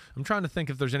sure. I'm trying to think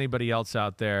if there's anybody else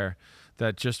out there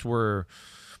that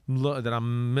that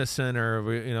I'm missing or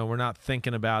we're not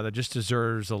thinking about that just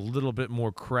deserves a little bit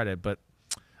more credit, but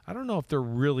I don't know if there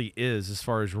really is as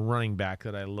far as running back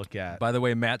that I look at. By the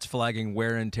way, Matt's flagging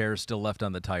wear and tear still left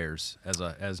on the tires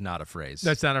as not a phrase.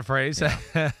 That's not a phrase?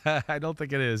 Yeah. I don't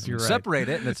think it is. You're right. Separate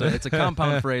it, and it's a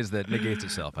compound phrase that negates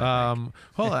itself, I think.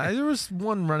 Hold on. There was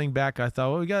one running back I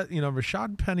thought, we got,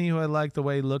 Rashad Penny, who I like the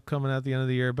way he looked coming at the end of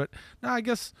the year. But no, I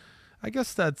guess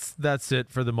that's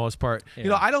it for the most part.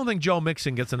 Yeah. I don't think Joe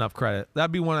Mixon gets enough credit.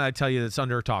 That'd be one I tell you that's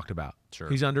under talked about. Sure.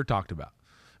 He's under talked about.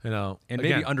 And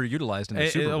maybe underutilized in the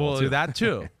Super Bowl, too. That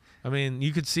too. I mean,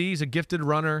 you could see he's a gifted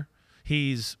runner.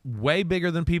 He's way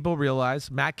bigger than people realize.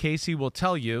 Matt Casey will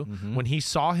tell you when he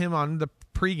saw him on the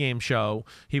pregame show,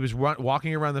 he was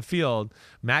walking around the field.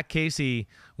 Matt Casey,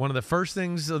 one of the first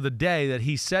things of the day that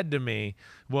he said to me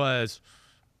was,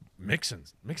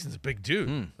 Mixon's a big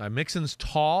dude. Mixon's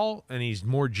tall, and he's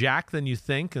more jacked than you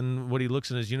think, and what he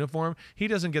looks in his uniform. He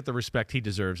doesn't get the respect he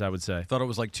deserves, I would say. I thought it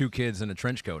was like 2 kids in a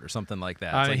trench coat or something like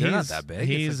that. They're not that big.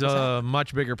 He's a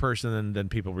much bigger person than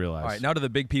people realize. All right, now to the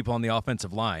big people on the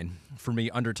offensive line. For me,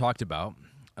 under talked about.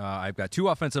 I've got 2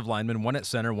 offensive linemen, 1 at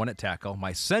center, 1 at tackle.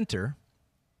 My center,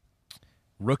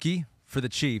 rookie for the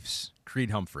Chiefs, Creed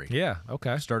Humphrey. Yeah,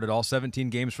 okay. Started all 17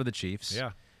 games for the Chiefs.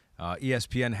 Yeah.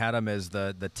 ESPN had him as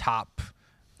the top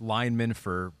lineman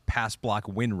for pass block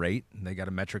win rate. They got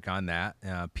a metric on that.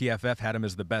 PFF had him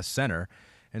as the best center.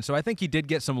 And so I think he did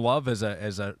get some love as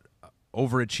a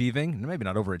overachieving, maybe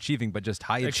not overachieving, but just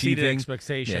high exceeded achieving.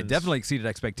 Expectations. Yeah, definitely exceeded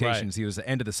expectations. Right. He was the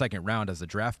end of the 2nd round as a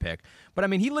draft pick. But, I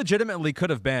mean, he legitimately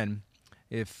could have been,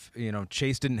 if,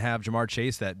 Chase didn't have Jamar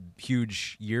Chase that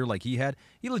huge year like he had,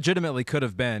 he legitimately could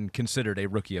have been considered a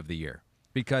rookie of the year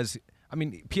because – I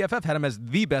mean, PFF had him as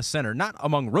the best center, not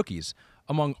among rookies,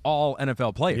 among all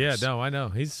NFL players. Yeah, no, I know.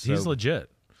 He's legit.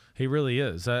 He really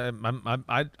is.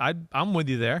 I'm with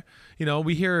you there.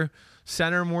 We hear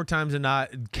center more times than not.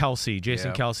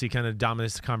 Jason Kelce kind of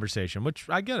dominates the conversation, which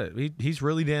I get it. He's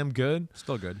really damn good.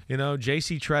 Still good.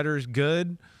 J.C. Tretter's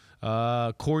good.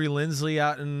 Corey Linsley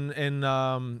out in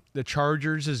the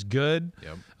Chargers is good.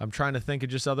 Yep. I'm trying to think of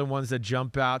just other ones that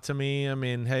jump out to me. I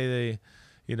mean, hey,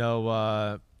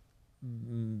 the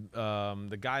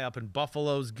guy up in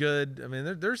Buffalo's good. I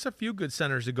mean, there's a few good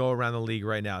centers to go around the league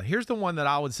right now. Here's the one that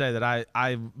I would say that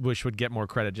I wish would get more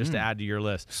credit just to add to your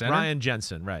list. Center? Ryan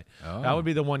Jensen, right. Oh. That would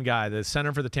be the one guy, the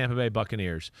center for the Tampa Bay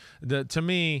Buccaneers. To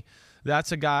me,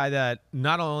 that's a guy that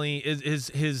not only is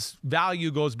his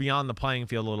value goes beyond the playing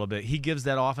field a little bit. He gives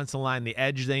that offensive line the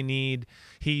edge they need.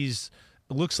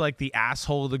 Looks like the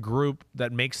asshole of the group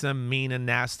that makes them mean and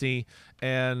nasty.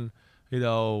 And,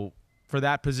 for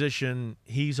that position,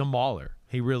 he's a mauler.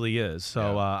 He really is.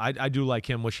 So I do like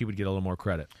him. Wish he would get a little more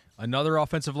credit. Another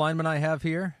offensive lineman I have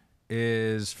here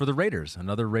is for the Raiders.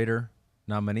 Another Raider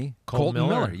nominee. Colton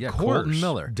Miller. Yeah, Course. Colton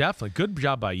Miller. Definitely. Good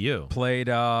job by you. Played.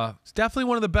 It's definitely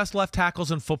one of the best left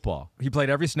tackles in football. He played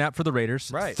every snap for the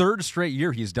Raiders. Right. Third straight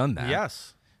year he's done that.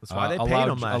 Yes. That's why they paid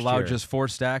him last allowed year. just 4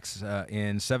 sacks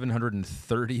in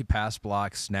 730 pass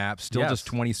block snaps. Still just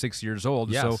 26 years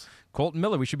old. Yes. So Colton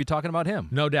Miller, we should be talking about him.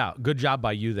 No doubt. Good job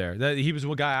by you there. He was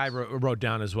one guy I wrote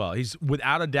down as well. He's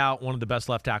without a doubt one of the best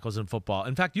left tackles in football.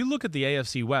 In fact, you look at the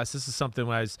AFC West. This is something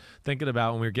I was thinking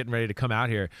about when we were getting ready to come out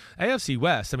here. AFC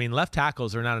West, I mean, left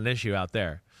tackles are not an issue out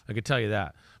there. I could tell you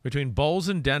that. Between Bowles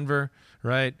and Denver,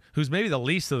 right, who's maybe the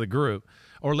least of the group,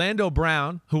 Orlando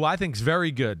Brown, who I think is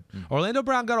very good. Orlando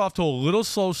Brown got off to a little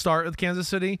slow start with Kansas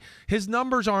City. His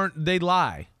numbers they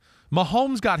lie.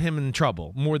 Mahomes got him in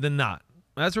trouble more than not.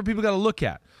 That's what people got to look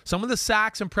at. Some of the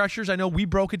sacks and pressures, I know we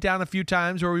broke it down a few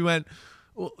times where we went,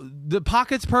 well, the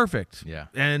pocket's perfect. Yeah.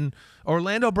 And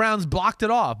Orlando Brown's blocked it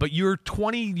off, but you're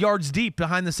 20 yards deep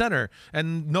behind the center,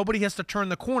 and nobody has to turn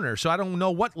the corner. So I don't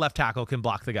know what left tackle can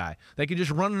block the guy. They can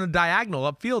just run in a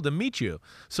diagonal upfield and meet you.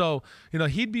 So,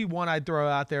 he'd be one I'd throw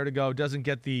out there to go. Doesn't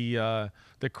get the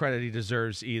credit he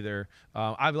deserves either.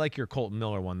 I like your Colton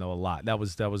Miller one, though, a lot. That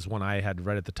was one I had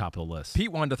right at the top of the list.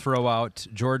 Pete wanted to throw out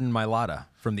Jordan Mailata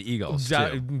from the Eagles,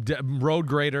 too. Road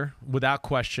grader, without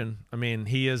question. I mean,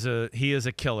 he is a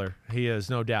killer. He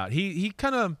is, no doubt.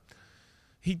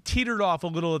 He teetered off a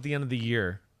little at the end of the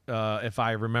year, if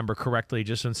I remember correctly,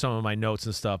 just in some of my notes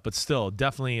and stuff. But still,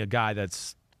 definitely a guy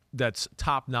that's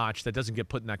top notch. That doesn't get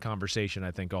put in that conversation,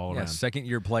 I think, all around.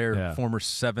 Second-year player, former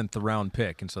 7th-round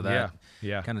pick, and so that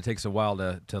kind of takes a while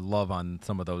to love on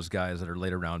some of those guys that are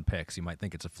later-round picks. You might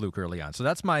think it's a fluke early on. So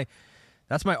that's my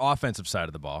offensive side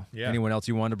of the ball. Yeah. Anyone else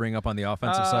you want to bring up on the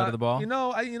offensive side of the ball?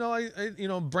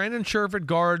 Brandon Scherf at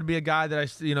guard would be a guy that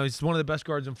he's one of the best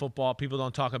guards in football. People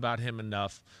don't talk about him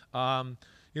enough.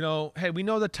 Hey, we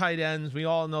know the tight ends. We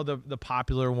all know the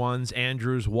popular ones: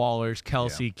 Andrews, Wallers,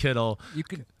 Kelsey, Kittle.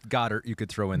 Goddard, you could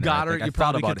throw in there. Goddard, you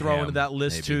probably could throw into that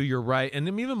list too. You're right, and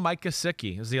then even Mike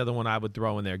Gesicki is the other one I would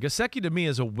throw in there. Gesicki to me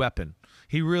is a weapon.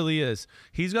 He really is.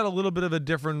 He's got a little bit of a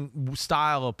different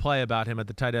style of play about him at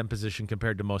the tight end position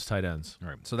compared to most tight ends. All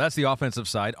right. So that's the offensive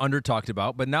side, under talked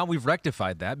about, but now we've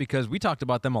rectified that because we talked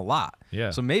about them a lot.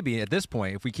 Yeah. So maybe at this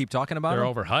point, if we keep talking about them,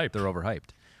 they're overhyped.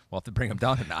 We'll have to bring them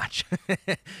down a notch.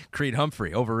 Creed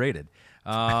Humphrey, overrated.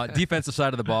 Defensive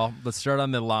side of the ball. Let's start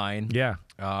on the line. Yeah.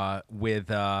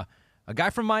 With a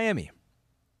guy from Miami.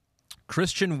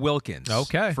 Christian Wilkins,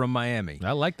 from Miami.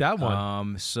 I like that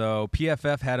one. So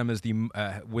PFF had him as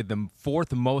with the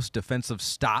 4th most defensive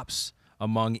stops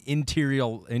among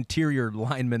interior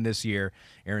linemen this year.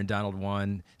 Aaron Donald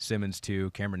 1, Simmons 2,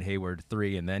 Cameron Hayward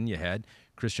 3, and then you had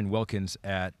Christian Wilkins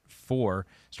at 4.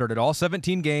 Started all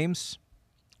 17 games,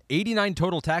 89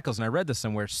 total tackles, and I read this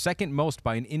somewhere, 2nd most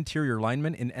by an interior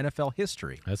lineman in NFL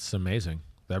history. That's amazing.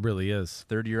 That really is.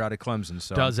 3rd year out of Clemson.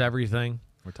 So does everything.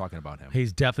 We're talking about him.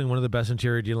 He's definitely one of the best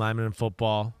interior D linemen in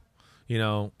football. He's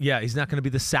not going to be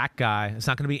the sack guy. It's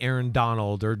not going to be Aaron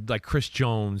Donald or like Chris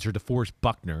Jones or DeForest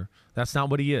Buckner. That's not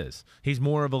what he is. He's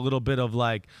more of a little bit of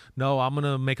like, no, I'm going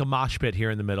to make a mosh pit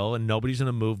here in the middle and nobody's going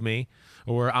to move me,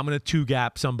 or I'm going to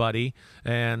two-gap somebody,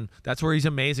 and that's where he's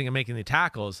amazing at making the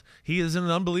tackles. He has an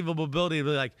unbelievable ability to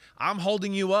be like, I'm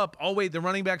holding you up. Oh, wait, the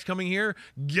running back's coming here.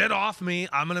 Get off me.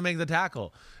 I'm going to make the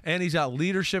tackle. And he's got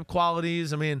leadership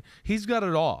qualities. I mean, he's got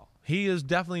it all. He is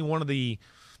definitely one of the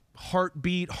heart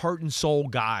and soul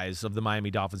guys of the Miami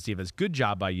Dolphins defense. Good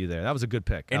job by you there. That was a good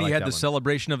pick. And he had the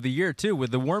celebration of the year, too, with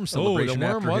the worm celebration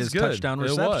after his touchdown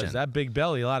reception. It was. That big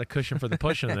belly, a lot of cushion for the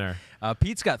push in there.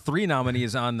 Pete's got 3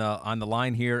 nominees on the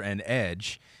line here and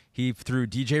edge. He threw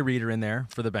DJ Reader in there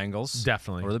for the Bengals.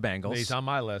 Definitely. Or the Bengals. He's on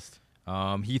my list.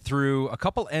 He threw a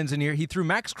couple ends in here. He threw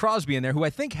Max Crosby in there, who I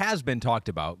think has been talked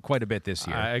about quite a bit this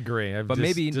year. I agree. But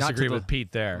maybe disagree not with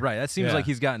Pete there. Right. That seems like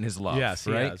he's gotten his love. Yes,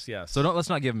 right? Yes. So let's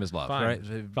not give him his love. Fine.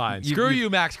 Right? Fine. Screw you,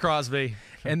 Max Crosby.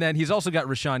 And then he's also got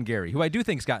Rashawn Gary, who I do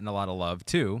think's gotten a lot of love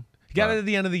too. He got it at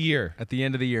the end of the year. At the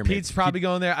end of the year, Pete's probably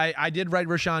going there. I did write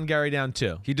Rashawn Gary down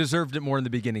too. He deserved it more in the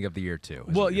beginning of the year too.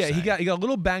 Well, yeah, he got a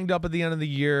little banged up at the end of the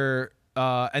year.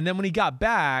 And then when he got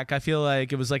back, I feel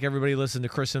like it was like everybody listened to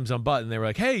Chris SIMMS Unbuttoned. They were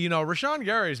like, hey, Rashawn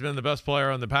Gary's been the best player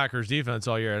on the Packers defense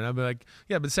all year. And I'd be like,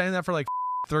 yeah, been saying that for like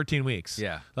 13 weeks.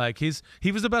 Yeah. Like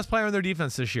he was the best player on their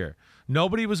defense this year.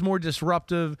 Nobody was more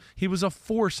disruptive. He was a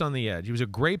force on the edge. He was a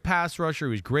great pass rusher.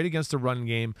 He was great against the run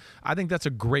game. I think that's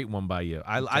a great one by you.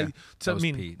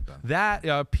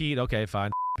 Pete, okay,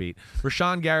 fine, Pete.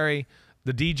 Rashawn Gary,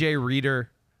 the DJ Reader,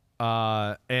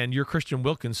 and your Christian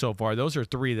Wilkins so far. Those are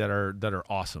 3 that are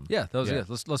awesome. Yeah,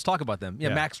 let's talk about them. Yeah,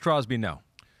 Max Crosby, no.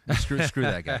 Screw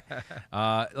that guy.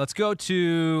 I'm going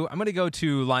to go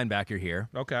to linebacker here.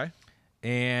 Okay.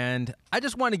 And I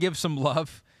just want to give some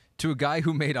love to a guy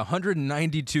who made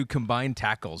 192 combined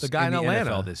tackles the guy in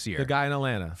Atlanta NFL this year. The guy in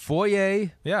Atlanta.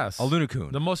 Foye Yes.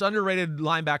 Oluokun. The most underrated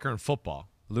linebacker in football.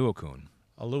 Oluokun.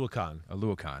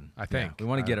 Oluokun. I think. Yeah, we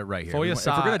want to get it right here. Foye If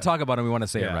we're going to talk about him, we want to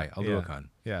say it right. Oluokun.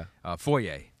 Yeah.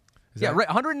 Foye. Yeah, right.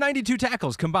 192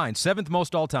 tackles combined, 7th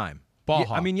most all time. Ball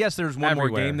I mean, yes, there's one Everywhere.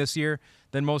 more game this year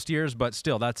than most years, but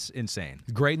still, that's insane.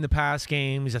 Great in the pass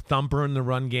game. He's a thumper in the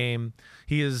run game.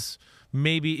 He is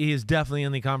definitely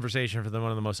in the conversation for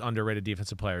one of the most underrated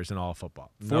defensive players in all of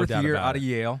football. No 4th year out of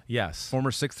Yale. Yes.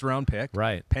 Former 6th-round pick.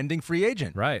 Right. Pending free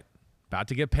agent. Right. About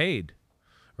to get paid.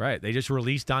 Right. They just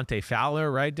released Dante Fowler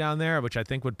right down there, which I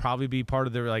think would probably be part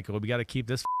of their, like, well, we got to keep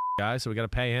this guy, so we got to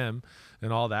pay him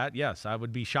and all that. Yes, I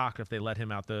would be shocked if they let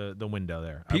him out the window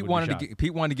there. Pete wanted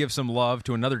to give some love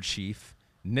to another Chief,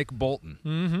 Nick Bolton,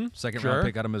 2nd-round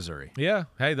pick out of Missouri. Yeah.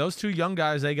 Hey, those two young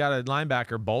guys, they got a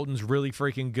linebacker. Bolton's really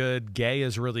freaking good. Gay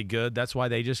is really good. That's why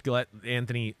they just let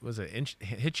Anthony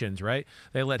Hitchens, right?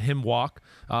 They let him walk.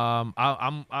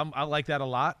 I like that a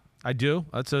lot. I do.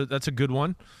 That's a good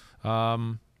one.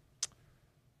 I'll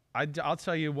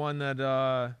tell you one that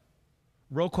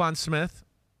Roquan Smith.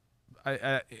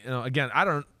 Again,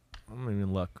 I'm gonna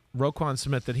even look. Roquan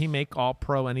Smith, did he make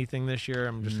All-Pro anything this year?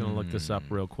 I'm just gonna look this up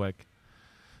real quick.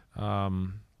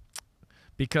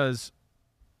 Because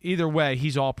either way,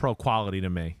 he's All-Pro quality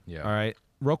to me. Yeah. All right.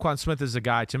 Roquan Smith is a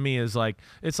guy, to me, it's like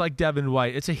Devin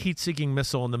White. It's a heat-seeking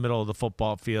missile in the middle of the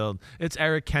football field. It's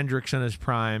Eric Kendricks in his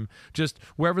prime. Just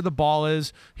wherever the ball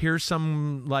is, here's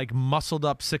some like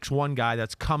muscled-up 6'1" guy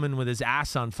that's coming with his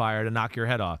ass on fire to knock your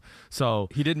head off. So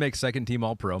he did make 2nd-team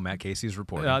All-Pro. Matt Casey's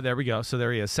reporting. There we go. So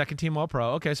there he is, 2nd-team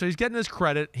All-Pro. Okay, so he's getting his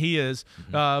credit. He is.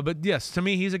 But yes, to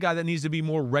me, he's a guy that needs to be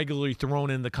more regularly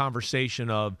thrown in the conversation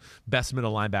of best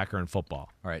middle linebacker in football.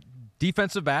 All right,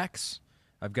 defensive backs.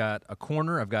 I've got a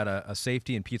corner, I've got a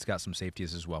safety, and Pete's got some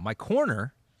safeties as well. My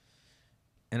corner,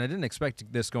 and I didn't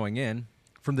expect this going in,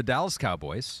 from the Dallas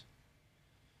Cowboys,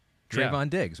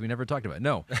 Trayvon Diggs. We never talked about it.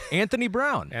 No, Anthony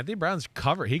Brown. Anthony Brown's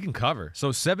cover. He can cover.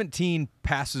 So 17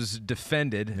 passes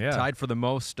defended, tied for the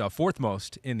most, 4th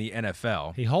most in the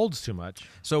NFL. He holds too much.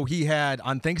 So he had,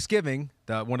 on Thanksgiving,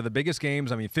 one of the biggest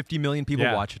games, 50 million people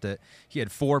watched it. He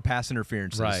had 4 pass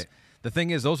interferences. Right. The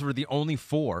thing is, those were the only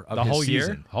 4 of the his whole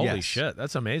season. Year. Holy shit,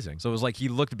 that's amazing. So it was like he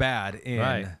looked bad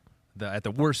at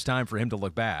the worst time for him to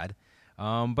look bad.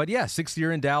 But yeah, 6th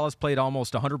year in Dallas, played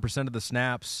almost 100% of the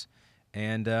snaps,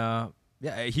 and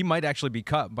he might actually be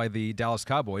cut by the Dallas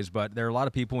Cowboys. But there are a lot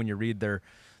of people, when you read their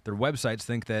websites,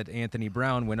 think that Anthony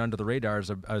Brown went under the radar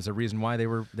as a reason why they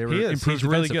were improved. He's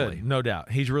really defensively. good, no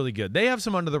doubt. He's really good. They have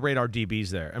some under the radar DBs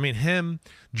there. I mean,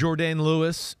 Jordan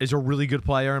Lewis is a really good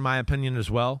player in my opinion as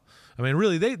well. I mean,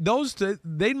 really, they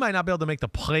might not be able to make the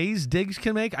plays Diggs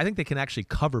can make. I think they can actually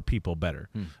cover people better,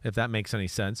 if that makes any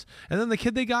sense. And then the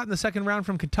kid they got in the 2nd round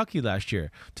from Kentucky last year,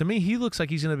 to me, he looks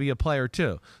like he's going to be a player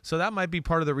too. So that might be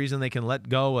part of the reason they can let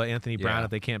go Anthony Brown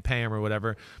if they can't pay him or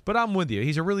whatever. But I'm with you.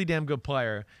 He's a really damn good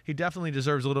player. He definitely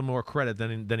deserves a little more credit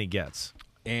than he gets.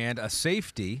 And a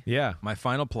safety, my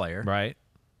final player, right?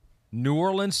 New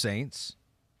Orleans Saints,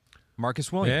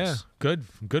 Marcus Williams. Yeah,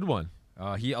 good one.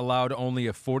 He allowed only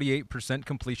a 48%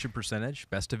 completion percentage,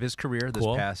 best of his career this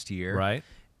past year. Right.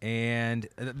 And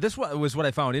this was what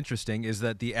I found interesting, is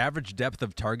that the average depth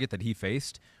of target that he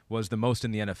faced was the most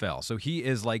in the NFL. So he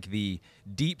is like the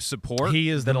deep support. He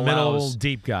is the middle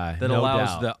deep guy. That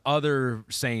allows the other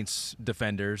Saints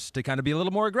defenders to kind of be a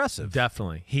little more aggressive.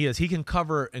 Definitely. He is. He can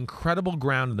cover incredible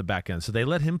ground in the back end. So they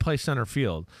let him play center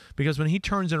field because when he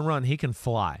turns and run, he can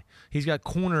fly. He's got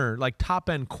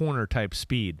top-end corner type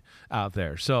speed out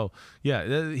there. So,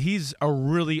 yeah, he's a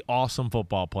really awesome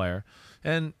football player.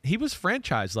 And he was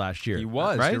franchised last year. He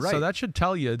was, right? You're right. So that should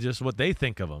tell you just what they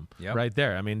think of him right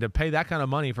there. I mean, to pay that kind of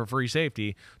money for free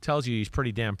safety tells you he's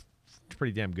pretty damn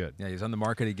good. Yeah, he's on the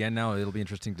market again now. It'll be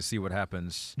interesting to see what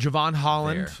happens. Javon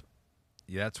Holland. There.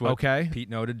 Yeah, that's what Pete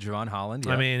noted, Javon Holland.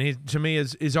 Yeah. I mean, he to me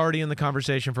is already in the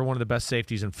conversation for one of the best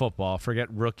safeties in football.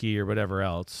 Forget rookie or whatever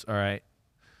else, all right?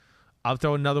 I'll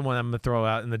throw another one I'm going to throw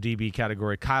out in the DB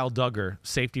category. Kyle Duggar,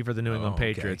 safety for the New England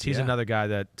Patriots. He's another guy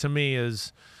that, to me,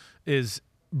 is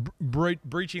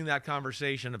breaching that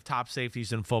conversation of top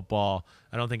safeties in football.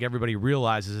 I don't think everybody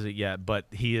realizes it yet, but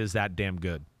he is that damn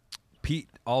good. Pete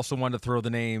also wanted to throw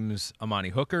the names Amani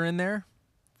Hooker in there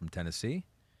from Tennessee.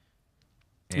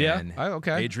 And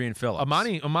Adrian Phillips.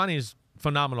 Amani's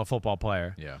phenomenal football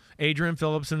player. Yeah. Adrian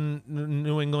Phillips in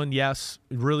New England, yes,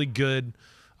 really good.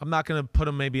 I'm not going to put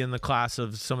him maybe in the class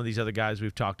of some of these other guys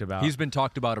we've talked about. He's been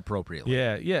talked about appropriately.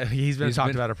 Yeah, he's been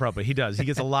talked about appropriately. He does. He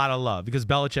gets a lot of love because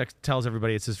Belichick tells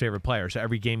everybody it's his favorite player. So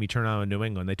every game you turn on in New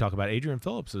England, they talk about Adrian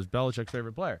Phillips as Belichick's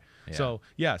favorite player. Yeah. So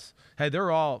yes, hey,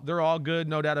 they're all good,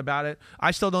 no doubt about it.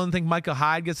 I still don't think Micah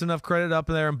Hyde gets enough credit up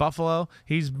there in Buffalo.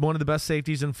 He's one of the best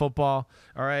safeties in football.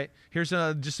 All right, here's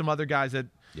just some other guys that.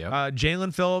 Yep.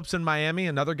 Jalen Phillips in Miami,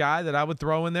 another guy that I would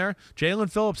throw in there. Jalen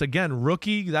Phillips, again,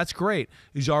 rookie, that's great.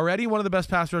 He's already one of the best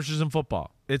pass rushers in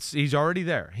football. He's already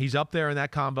there. He's up there in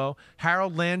that combo.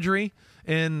 Harold Landry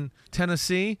in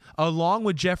Tennessee, along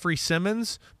with Jeffrey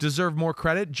Simmons, deserve more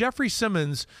credit. Jeffrey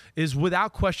Simmons is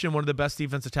without question one of the best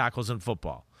defensive tackles in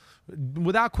football.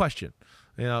 Without question.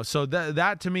 So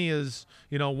that to me is,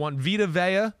 one. Vita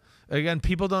Vea. Again,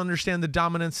 people don't understand the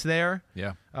dominance there.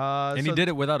 Yeah. And he did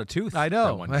it without a tooth. I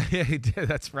know. Yeah, he did.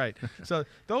 That's right. So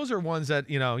those are ones that,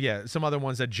 some other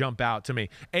ones that jump out to me.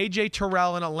 A.J.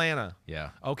 Terrell in Atlanta.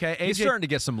 Yeah. Okay. He's starting to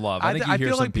get some love. I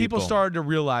feel like people started to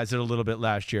realize it a little bit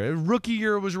last year. Rookie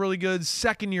year was really good.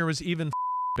 Second year was even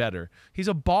better. He's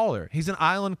a baller. He's an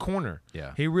island corner.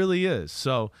 Yeah. He really is.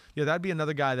 So, that'd be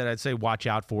another guy that I'd say watch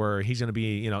out for. He's going to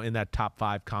be, in that top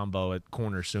 5 combo at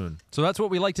corner soon. So that's what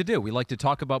we like to do. We like to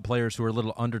talk about players who are a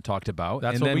little under talked about.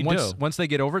 That's what we do. Once they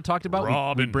get over talked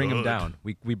about, we bring them down.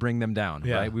 We bring them down,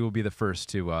 yeah. Right? We will be the first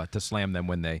to slam them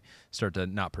when they start to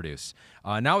not produce.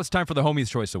 Now it's time for the Homies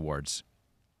Choice Awards.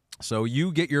 So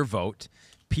you get your vote.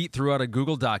 Pete threw out a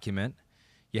Google document.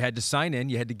 You had to sign in.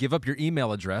 You had to give up your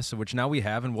email address, which now we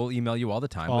have, and we'll email you all the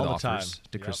time with offers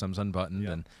to Chris Sims Unbuttoned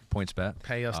and PointsBet.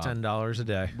 Pay us $10 a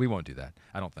day. We won't do that,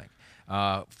 I don't think.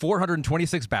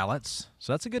 426 ballots,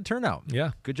 so that's a good turnout.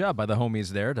 Yeah. Good job by the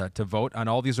homies there to vote on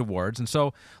all these awards. And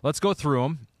so let's go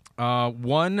through them.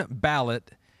 One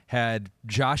ballot had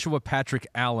Joshua Patrick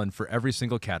Allen for every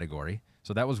single category.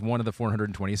 So that was one of the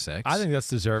 426. I think that's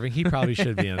deserving. He probably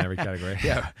should be in every category.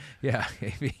 Yeah.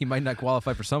 He might not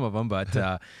qualify for some of them,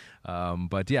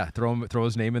 but yeah, throw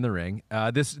his name in the ring.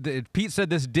 Pete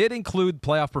said this did include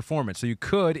playoff performance, so you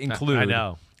could include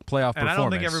playoff performance. And I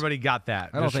don't think everybody got that.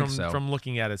 I don't think so. From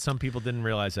looking at it, some people didn't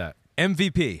realize that.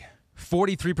 MVP,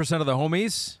 43% of the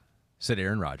homies said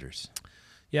Aaron Rodgers.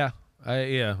 Yeah.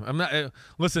 I'm not.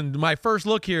 Listen, my first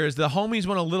look here is the homies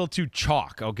went a little too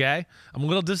chalk. Okay, I'm a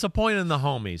little disappointed in the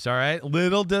homies. All right,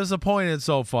 little disappointed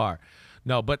so far.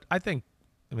 No, but I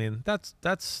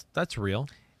that's real.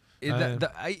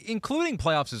 Including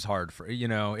playoffs is hard for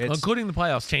including the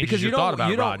playoffs changes because your thought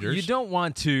about Rodgers. You don't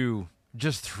want to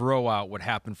just throw out what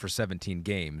happened for 17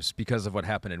 games because of what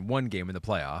happened in one game in the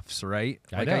playoffs, right?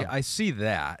 I see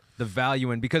that the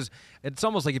value in because it's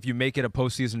almost like if you make it a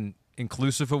postseason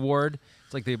inclusive award,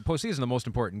 it's like the postseason the most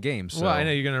important game. So. Well, I know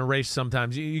you're going to race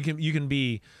sometimes. You can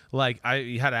be like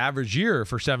you had an average year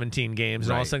for 17 games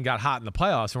and all of a sudden got hot in the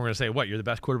playoffs, and we're going to say, what, you're the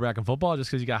best quarterback in football just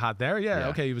because you got hot there? Yeah,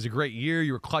 okay, it was a great year.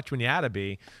 You were clutch when you had to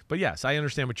be. But yes, I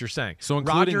understand what you're saying. So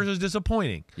Rodgers is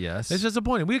disappointing. Yes. It's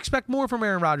disappointing. We expect more from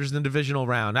Aaron Rodgers in the divisional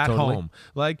round at home.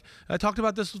 Like I talked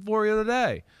about this before the other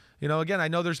day. Again, I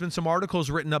know there's been some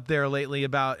articles written up there lately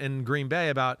in Green Bay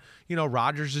about,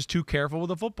 Rodgers is too careful with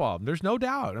the football. There's no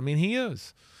doubt. He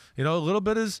is. A little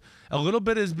bit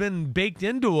has been baked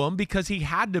into him because he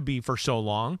had to be for so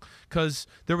long because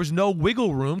there was no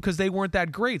wiggle room because they weren't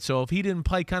that great. So if he didn't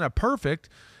play kind of perfect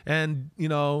and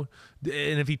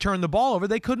if he turned the ball over,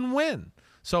 they couldn't win.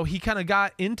 So he kind of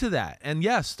got into that. And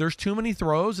yes, there's too many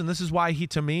throws, and this is why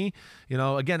to me,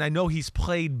 again, I know he's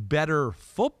played better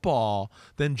football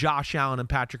than Josh Allen and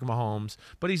Patrick Mahomes,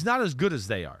 but he's not as good as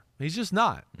they are. He's just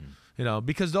not.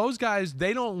 Because those guys,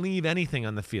 they don't leave anything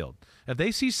on the field. If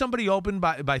they see somebody open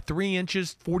by 3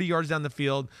 inches, 40 yards down the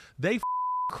field, they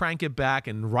crank it back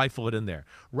and rifle it in there.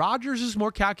 Rodgers is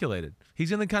more calculated.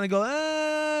 He's going to kind of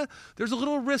go, there's a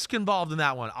little risk involved in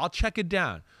that one. I'll check it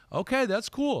down. Okay, that's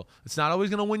cool. It's not always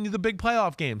going to win you the big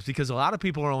playoff games because a lot of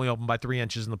people are only open by 3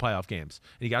 inches in the playoff games.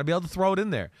 And you got to be able to throw it in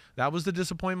there. That was the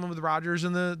disappointment with Rodgers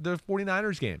in the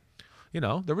 49ers game.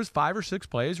 There was 5 or 6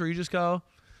 plays where you just go,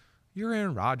 you're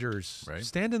Aaron Rodgers. Right.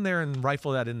 Stand in there and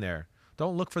rifle that in there.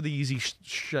 Don't look for the easy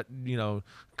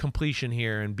completion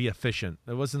here and be efficient.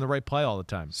 It wasn't the right play all the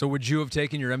time. So would you have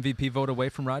taken your MVP vote away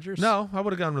from Rodgers? No, I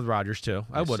would have gone with Rodgers too.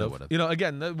 I would have.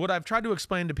 Again, what I've tried to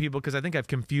explain to people, because I think I've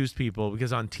confused people,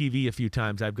 because on TV a few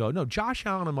times I'd go, no, Josh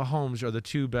Allen and Mahomes are the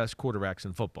 2 best quarterbacks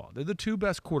in football. They're the 2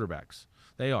 best quarterbacks.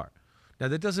 They are. Now,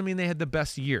 that doesn't mean they had the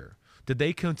best year. Did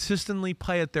they consistently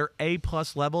play at their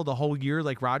A-plus level the whole year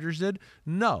like Rodgers did?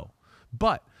 No.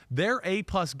 But their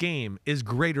A-plus game is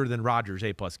greater than Rodgers'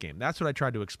 A-plus game. That's what I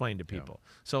tried to explain to people.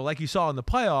 Yeah. So like you saw in the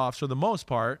playoffs, for the most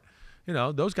part,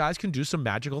 those guys can do some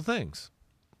magical things.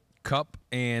 Kupp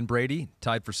and Brady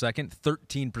tied for second,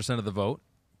 13% of the vote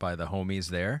by the homies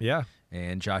there. Yeah.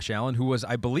 And Josh Allen, who was,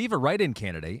 I believe, a write-in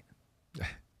candidate,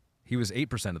 he was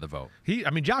 8% of the vote.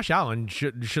 Josh Allen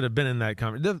should have been in that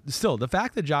conversation. Still, the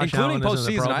fact that Josh Including Allen is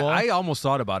in the Pro Bowl, I almost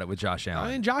thought about it with Josh Allen.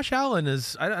 I mean, Josh Allen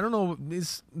is, I don't know,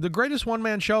 he's the greatest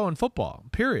one-man show in football,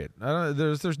 period.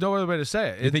 There's no other way to say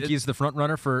it. You think he's the front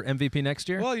runner for MVP next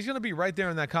year? Well, he's going to be right there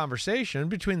in that conversation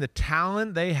between the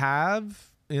talent they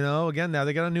have. Again, now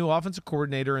they got a new offensive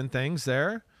coordinator and things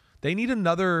there. They need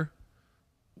another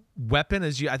weapon,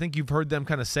 I think you've heard them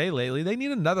kind of say lately. They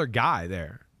need another guy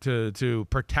there to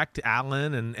protect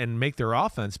Allen and make their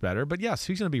offense better. But yes,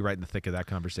 he's going to be right in the thick of that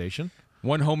conversation.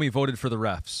 One homie voted for the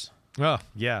refs. Oh,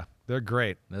 yeah. They're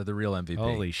great. They're the real MVP.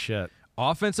 Holy shit.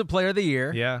 Offensive player of the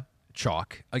year. Yeah.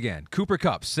 Chalk. Again, Cooper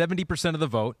Kupp, 70% of the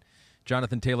vote.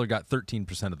 Jonathan Taylor got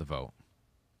 13% of the vote.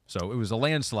 So it was a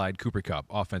landslide. Cooper Kupp,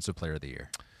 offensive player of the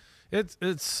year.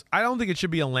 I don't think it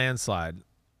should be a landslide.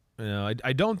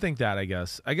 I don't think that. I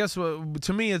guess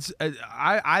to me,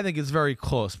 I think it's very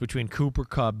close between Cooper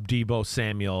Kupp, Deebo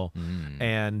Samuel,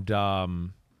 and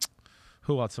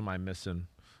who else am I missing?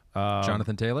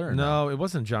 Jonathan Taylor? No, it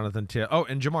wasn't Jonathan Taylor. Oh,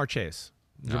 and Jamar Chase.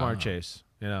 Chase.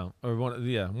 Or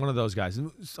one of those guys.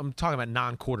 I'm talking about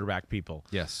non-quarterback people.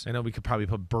 Yes. I know we could probably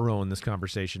put Burrow in this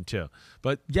conversation too,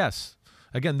 but yes,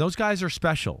 again, those guys are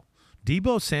special.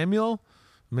 Deebo Samuel,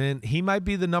 man, he might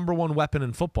be the number one weapon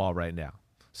in football right now.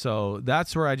 So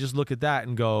that's where I just look at that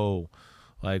and go,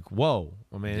 like, whoa.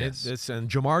 I mean, yes. and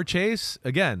Jamar Chase,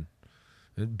 again,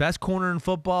 best corner in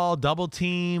football, double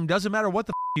team, doesn't matter what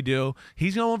the you do,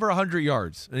 he's going over 100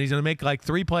 yards, and he's going to make like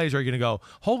 3 plays where you're going to go,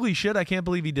 holy shit, I can't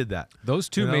believe he did that. Those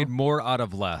two made more out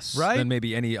of less than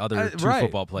maybe any other two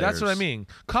football players. That's what I mean.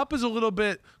 Kupp is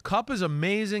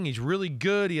amazing. He's really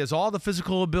good. He has all the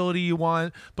physical ability you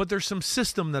want, but there's some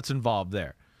system that's involved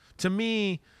there. To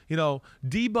me,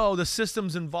 Deebo, the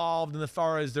system's involved in as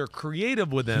far as they're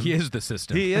creative with him. He is the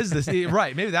system. He is this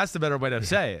right. Maybe that's the better way to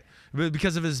say it,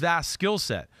 because of his vast skill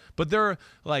set. But they're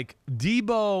like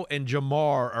Deebo and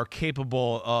Jamar are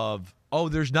capable of. Oh,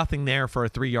 there's nothing there for a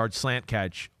 3-yard slant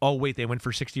catch. Oh, wait, they went for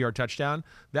a 60-yard touchdown.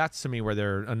 That's to me where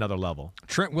they're another level.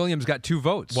 Trent Williams got 2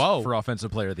 votes for Offensive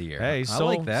Player of the Year. Hey, I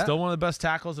like that. Still one of the best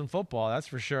tackles in football, that's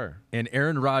for sure. And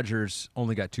Aaron Rodgers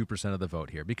only got 2% of the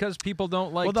vote here because people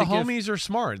don't like. Well, the homies are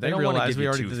smart. They realize we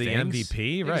already did the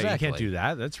MVP, right? Exactly. You can't do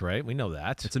that. That's right. We know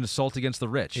that. It's an assault against the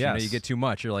rich. Yes. You get too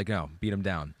much, you're like, oh, beat them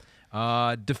down.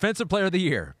 Defensive Player of the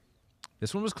Year.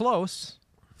 This one was close.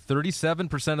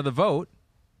 37% of the vote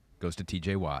goes to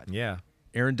T.J. Watt. Yeah.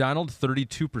 Aaron Donald,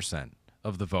 32%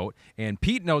 of the vote. And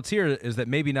Pete notes here is that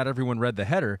maybe not everyone read the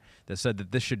header that said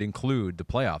that this should include the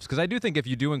playoffs. Because I do think if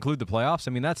you do include the playoffs,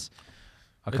 I mean, that's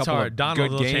a couple of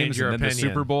good games and then the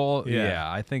Super Bowl.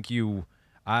 Yeah,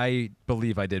 I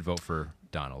believe I did vote for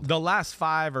Donald. The last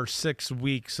 5 or 6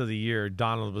 weeks of the year,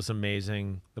 Donald was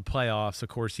amazing. The playoffs, of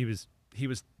course, he was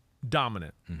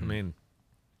dominant. I mean,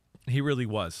 he really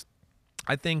was.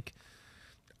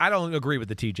 I don't agree with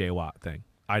the TJ Watt thing.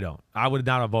 I don't. I would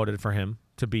not have voted for him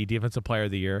to be Defensive Player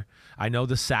of the Year. I know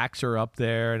the sacks are up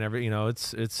there and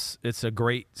it's a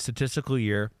great statistical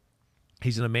year.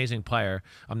 He's an amazing player.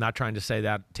 I'm not trying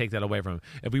to take that away from him.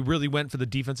 If we really went for the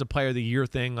Defensive Player of the Year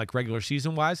thing, like regular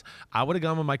season wise, I would have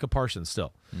gone with Micah Parsons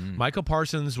still. Micah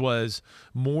Parsons was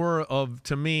more of,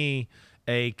 to me,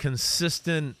 a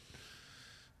consistent,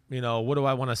 what do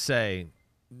I want to say?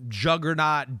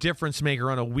 Juggernaut difference maker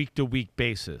on a week-to-week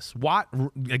basis. Watt,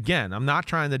 again, I'm not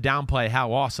trying to downplay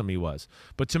how awesome he was,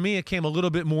 but to me it came a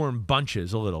little bit more in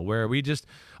bunches, where we just,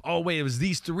 it was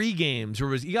these 3 games,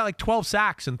 or you got like 12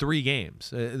 sacks in 3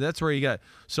 games. That's where you got.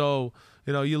 So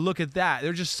you look at that.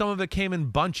 There's just some of it came in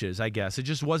bunches, I guess. It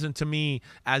just wasn't, to me,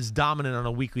 as dominant on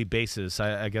a weekly basis,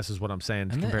 I guess is what I'm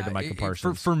saying, compared to Micah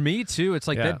Parsons. For me, too, it's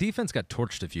like that defense got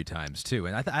torched a few times, too.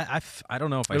 And I don't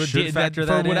know if I should factor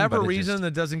that in. For whatever reason,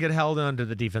 that doesn't get held under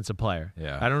the defensive player.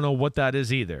 Yeah. I don't know what that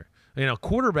is either.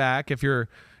 Quarterback, if your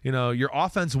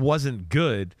offense wasn't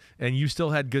good and you still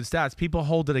had good stats, people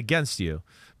hold it against you.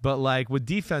 But like with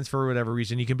defense, for whatever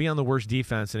reason, you can be on the worst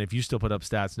defense, and if you still put up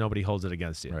stats, nobody holds it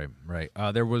against you. Right.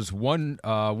 There was one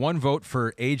vote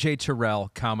for A.J.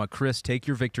 Terrell, Chris, take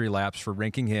your victory laps for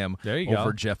ranking him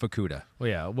over Jeff Okudah. Well,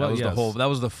 yeah. That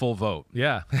was the full vote.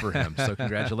 Yeah. For him. So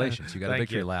congratulations, you got a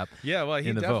victory lap. Yeah. Well,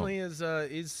 he definitely is.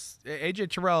 A.J.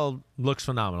 Terrell looks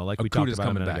phenomenal. Like we talked about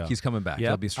coming back. Ago. He's coming back. Yep.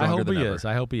 He'll be stronger than ever.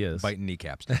 I hope he is. Biting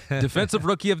kneecaps. Defensive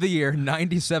Rookie of the Year,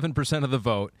 97% of the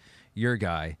vote. Your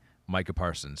guy, Micah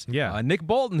Parsons. Yeah. Nick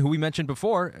Bolton, who we mentioned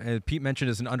before, Pete mentioned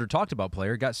as an under-talked-about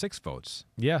player, got 6 votes.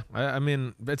 Yeah. I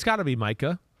mean, it's got to be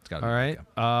Micah. It's got to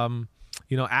be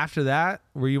Micah. After that,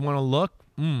 where you want to look,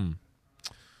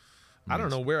 I don't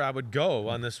know where I would go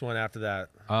on this one after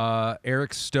that.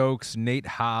 Eric Stokes, Nate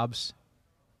Hobbs,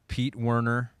 Pete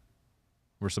Werner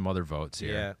were some other votes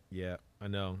here. Yeah, I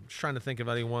know. I'm just trying to think of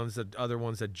other ones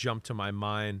that jump to my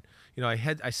mind. You know,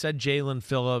 I said Jalen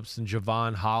Phillips and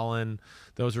Javon Holland.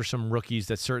 Those are some rookies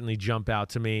that certainly jump out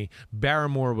to me.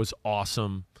 Barrymore was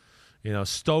awesome. You know,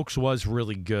 Stokes was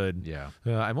really good. Yeah.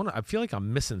 I feel like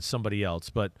I'm missing somebody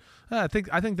else, but I think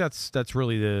that's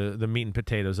really the meat and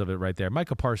potatoes of it right there.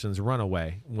 Micah Parsons,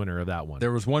 runaway winner of that one.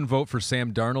 There was one vote for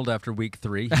Sam Darnold after week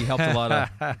 3. He helped a lot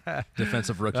of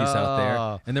defensive rookies out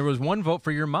there. And there was one vote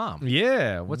for your mom.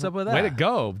 Yeah. What's up with that? Way to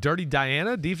go. Dirty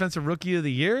Diana, defensive rookie of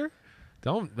the year.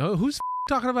 Who's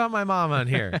talking about my mom on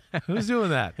here? Who's doing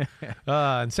that?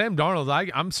 And Sam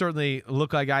Darnold, I'm certainly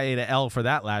look like I ate an L for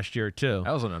that last year too.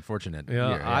 That was an unfortunate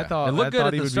year. I thought it looked good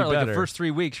at he the would start. be Like better. the first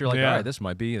 3 weeks, you're like, all right, this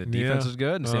might be. The defense is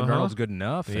good, and Sam Darnold's good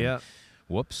enough. And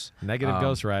whoops. Negative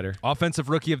Ghost Rider. Offensive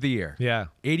Rookie of the Year. Yeah.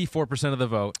 84% of the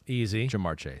vote. Easy.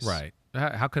 Jamar Chase. Right.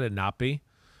 How could it not be?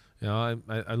 You know,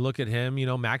 I look at him. You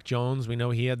know, Mac Jones. We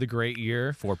know he had the great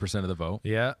year. 4% of the vote.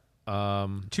 Yeah.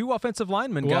 2 offensive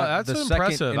linemen got that's the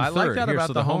impressive. second and I like third. that Here, about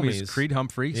so the homies. homies. Creed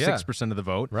Humphrey, 6% of the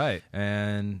vote. Right.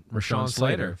 And Rashawn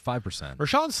Slater, Slater. 5%.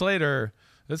 Rashawn Slater,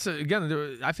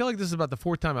 again, I feel like this is about the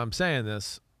 4th time I'm saying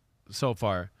this so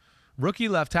far. Rookie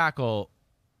left tackle,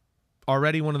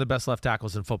 already one of the best left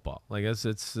tackles in football. Like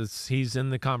he's in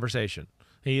the conversation.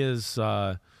 He is.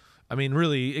 I mean,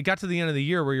 really, it got to the end of the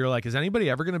year where you're like, is anybody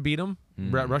ever going to beat him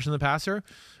rushing the passer?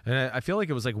 And I feel like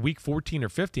it was like week 14 or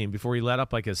 15 before he let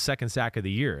up like his 2nd sack of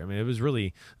the year. I mean, it was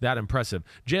really that impressive.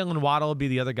 Jalen Waddle would be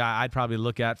the other guy I'd probably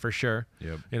look at for sure.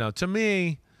 Yep. You know, to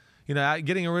me, you know,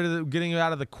 getting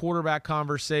out of the quarterback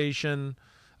conversation.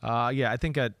 I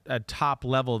think at top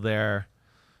level there,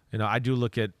 you know, I do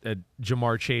look at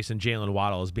Jamar Chase and Jalen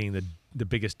Waddle as being the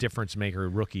biggest difference maker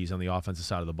rookies on the offensive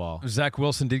side of the ball. Zach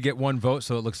Wilson did get 1 vote,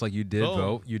 so it looks like you did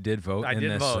vote. You did vote I in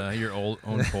did this vote. Your own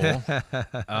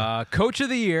poll. Coach of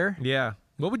the Year. Yeah.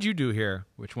 What would you do here?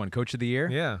 Which one? Coach of the Year?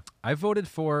 Yeah. I voted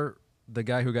for the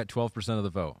guy who got 12% of the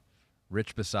vote,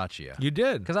 Rich Bisaccia. You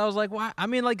did. Because I was like, why? I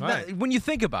mean, like, that, when you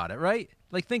think about it, right?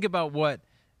 Like, think about what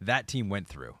that team went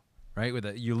through, right?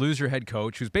 You lose your head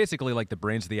coach, who's basically like the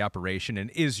brains of the operation and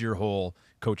is your whole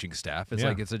coaching staff. It's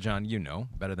like, it's a John, you know,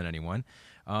 better than anyone.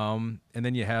 And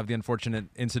then you have the unfortunate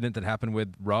incident that happened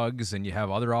with Ruggs, and you have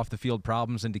other off-the-field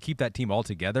problems. And to keep that team all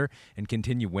together and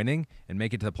continue winning and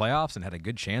make it to the playoffs and had a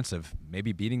good chance of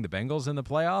maybe beating the Bengals in the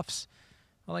playoffs,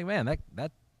 I'm like, man,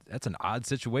 that's an odd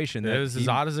situation. It was as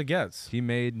odd as it gets. He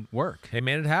made work. He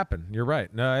made it happen. You're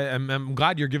right. No, I'm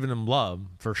glad you're giving him love,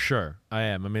 for sure. I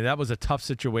am. I mean, that was a tough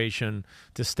situation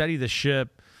to steady the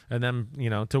ship and then, you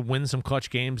know, to win some clutch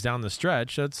games down the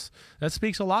stretch. That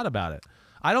speaks a lot about it.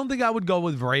 I don't think I would go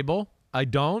with Vrabel. I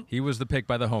don't. He was the pick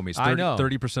by the homies. I know.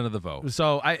 30% of the vote.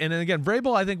 So, and then again,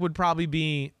 Vrabel, I think, would probably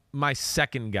be my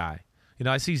second guy. You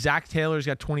know, I see Zach Taylor's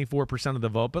got 24% of the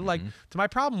vote, but like, to my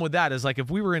problem with that is like, if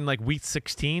we were in like week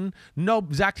 16, no,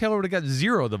 Zach Taylor would have got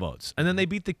 0 of the votes. And then they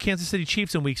beat the Kansas City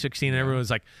Chiefs in week 16, and everyone's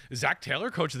like, is Zach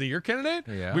Taylor Coach of the Year candidate?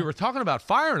 Yeah. We were talking about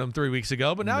firing him 3 weeks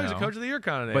ago, but now he's a Coach of the Year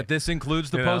candidate. But this includes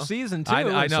the postseason too.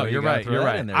 I know, so you're right. You're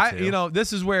right. You know,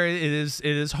 this is where it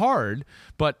is hard,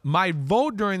 but my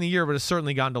vote during the year would have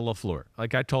certainly gone to LaFleur.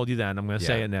 Like I told you then, I'm going to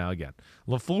say it now again.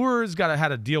 LaFleur's had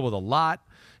to deal with a lot.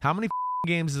 How many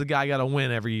games does the guy got to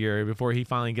win every year before he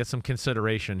finally gets some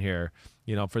consideration here,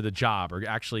 you know, for the job or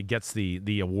actually gets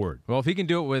the award? Well, if he can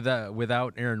do it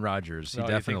without Aaron Rodgers, he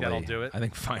definitely. You think that'll do it? I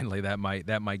think finally that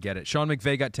might get it. Sean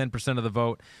McVay got 10% of the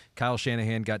vote. Kyle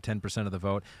Shanahan got 10% of the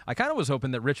vote. I kind of was hoping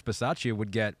that Rich Bisaccia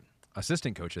would get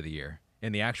Assistant Coach of the Year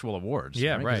in the actual awards.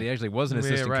 Yeah, right. right. 'Cause he actually was an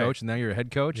assistant coach, and now you're a head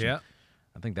coach. Yeah.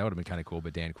 I think that would have been kind of cool,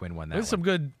 but Dan Quinn won that. There's some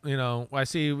good, you know. I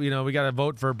see, you know, we got to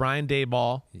vote for Brian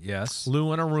Daboll, Yes. Lou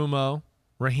Anarumo,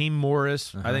 Raheem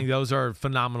Morris. I think those are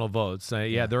phenomenal votes.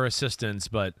 They're assistants,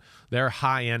 but they're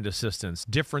high-end assistants,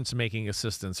 difference-making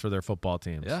assistants for their football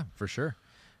teams. Yeah, for sure.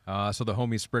 So the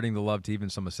homies spreading the love to even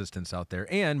some assistants out there.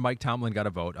 And Mike Tomlin got a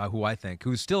vote,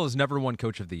 who still has never won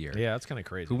Coach of the Year. Yeah, that's kind of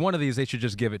crazy. Who one of these, they should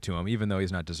just give it to him, even though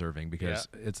he's not deserving, because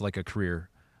it's like a career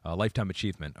lifetime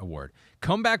achievement award.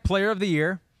 Comeback Player of the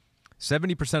Year,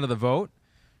 70% of the vote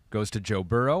goes to Joe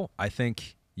Burrow. I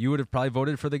think you would have probably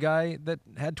voted for the guy that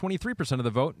had 23% of the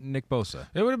vote, Nick Bosa.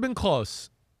 It would have been close.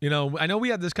 You know, I know we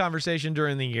had this conversation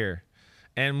during the year,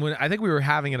 and I think we were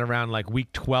having it around like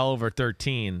week 12 or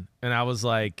 13, and I was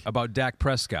like... About Dak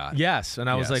Prescott. Yes, and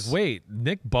I was like, wait,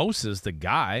 Nick Bosa's the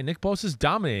guy. Nick Bosa's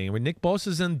dominating. I mean, Nick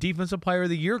Bosa's in Defensive Player of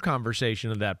the Year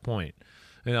conversation at that point.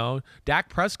 You know, Dak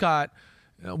Prescott,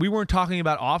 we weren't talking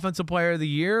about Offensive Player of the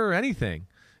Year or anything.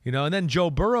 And then Joe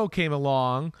Burrow came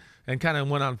along and kind of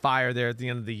went on fire there at the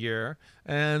end of the year.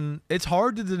 And it's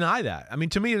hard to deny that. I mean,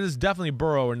 to me, it is definitely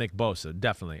Burrow or Nick Bosa.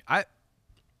 Definitely.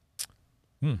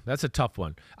 That's a tough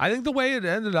one. I think the way it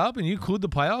ended up, and you include the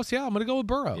playoffs, I'm going to go with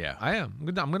Burrow. Yeah, I am.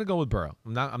 I'm going to go with Burrow.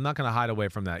 I'm not going to hide away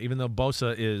from that, even though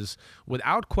Bosa is,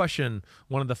 without question,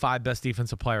 one of the 5 best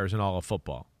defensive players in all of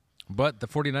football. But the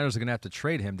 49ers are going to have to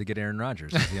trade him to get Aaron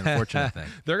Rodgers. Is the unfortunate thing.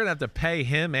 They're going to have to pay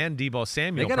him and Deebo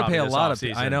Samuel. They got to pay a lot of.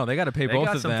 I know they got to pay both of them.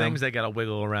 They got some things they got to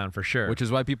wiggle around for sure. Which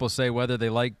is why people say whether they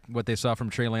like what they saw from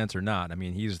Trey Lance or not. I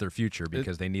mean, he's their future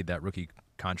because they need that rookie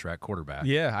contract quarterback.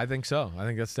 Yeah, I think so. I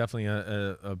think that's definitely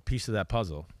a piece of that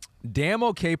puzzle. Damn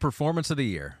okay performance of the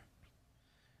year.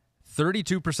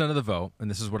 32% of the vote, and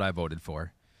this is what I voted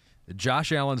for.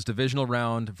 Josh Allen's divisional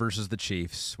round versus the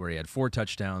Chiefs, where he had 4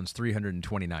 touchdowns,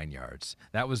 329 yards.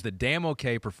 That was the damn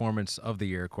okay performance of the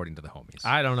year, according to the homies.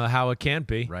 I don't know how it can't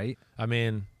be. Right? I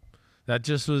mean, that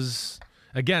just was,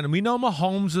 again, we know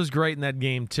Mahomes was great in that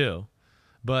game too.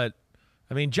 But,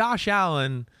 I mean, Josh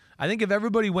Allen, I think if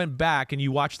everybody went back and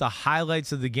you watched the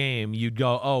highlights of the game, you'd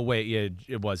go, oh, wait, yeah,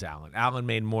 it was Allen. Allen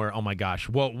made more, oh, my gosh.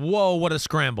 Whoa, what a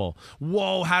scramble.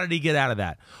 Whoa, how did he get out of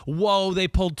that? Whoa, they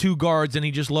pulled 2 guards and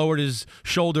he just lowered his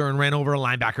shoulder and ran over a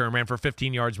linebacker and ran for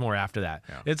 15 yards more after that.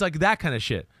 Yeah. It's like that kind of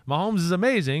shit. Mahomes is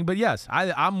amazing, but yes,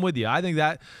 I'm with you. I think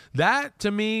that to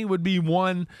me would be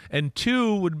 1, and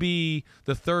 2 would be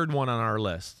the third one on our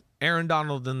list. Aaron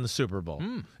Donald in the Super Bowl.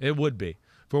 It would be.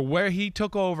 For where he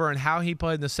took over and how he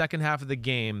played in the second half of the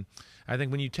game, I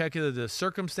think when you take the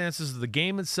circumstances of the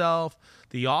game itself,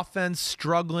 the offense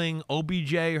struggling,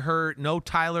 OBJ hurt, no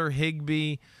Tyler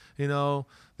Higbee,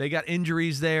 they got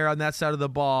injuries there on that side of the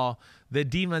ball. The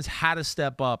defense had to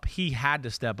step up. He had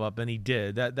to step up, and he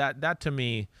did. That to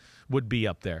me would be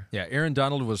up there. Yeah, Aaron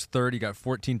Donald was third. He got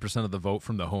 14% of the vote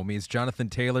from the homies. Jonathan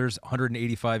Taylor's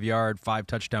 185-yard,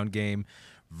 5-touchdown game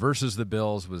versus the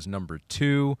Bills was number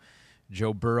 2.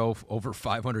 Joe Burrow over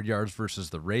 500 yards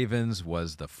versus the Ravens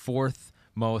was the 4th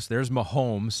most. There's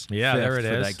Mahomes. Yeah, there it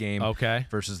is. For that game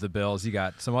versus the Bills. You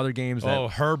got some other games.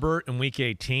 Herbert in Week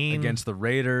 18. Against the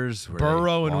Raiders.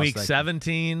 Burrow in Week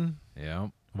 17. Yeah.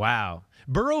 Wow.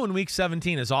 Burrow in Week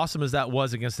 17, as awesome as that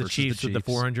was against the Chiefs with the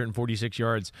 446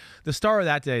 yards, the star of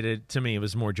that day to me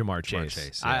was more Jamar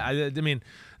Chase. Yeah. I mean,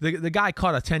 the guy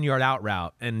caught a 10-yard out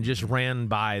route and just ran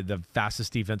by the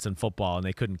fastest defense in football, and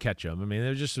they couldn't catch him. I mean,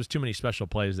 there was too many special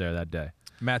plays there that day.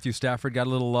 Matthew Stafford got a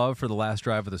little love for the last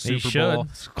drive of the Super Bowl.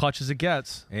 As clutch as it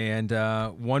gets. And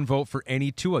 1 vote for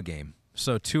any Tua game.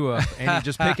 So Tua, and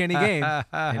just pick any game,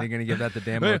 and you're going to give that the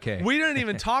damn okay. We didn't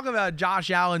even talk about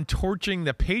Josh Allen torching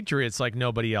the Patriots like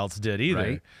nobody else did either.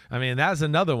 Right. I mean, that's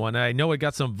another one. I know it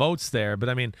got some votes there, but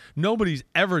I mean, nobody's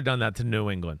ever done that to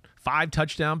New England. 5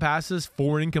 touchdown passes,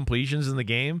 4 incompletions in the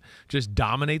game, just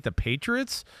dominate the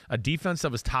Patriots, a defense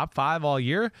that was top 5 all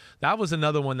year. That was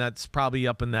another one that's probably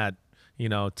up in that,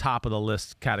 top of the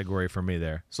list category for me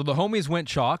there. So the homies went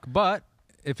chalk, but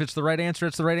if it's the right answer,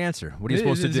 it's the right answer. What are you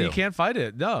supposed to do? You can't fight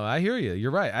it. No, I hear you.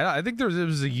 You're right. I think it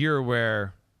was a year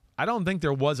where I don't think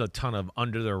there was a ton of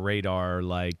under the radar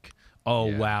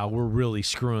wow, we're really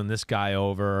screwing this guy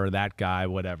over or that guy,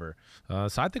 whatever.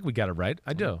 So I think we got it right.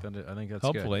 I do. I think that's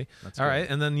hopefully. Good. That's all good. Right.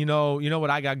 And then you know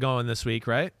what I got going this week,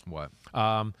 right? What?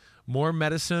 More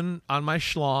medicine on my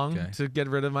schlong to get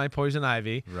rid of my poison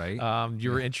ivy. Right.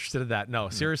 You were interested in that? No,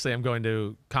 seriously, I'm going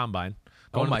to Combine.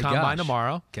 Going to the Combine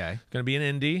tomorrow. Okay. Going to be in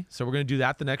Indy. So we're going to do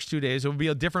that the next 2 days. It will be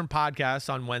a different podcast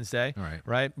on Wednesday. All right.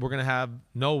 Right? We're going to have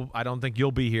I don't think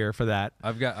you'll be here for that.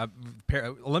 I've got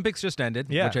Olympics just ended,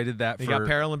 which I did that for. You got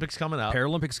Paralympics coming up.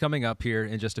 Paralympics coming up here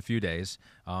in just a few days.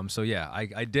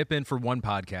 I dip in for one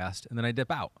podcast and then I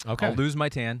dip out. Okay. I'll lose my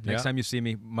tan. Next time you see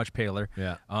me, much paler.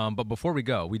 Yeah. But before we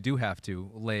go, we do have to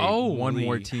lay one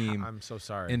more team I'm so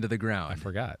sorry. into the ground. I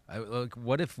forgot.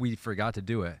 What if we forgot to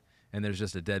do it? And there's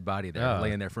just a dead body there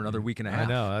laying there for another week and a half.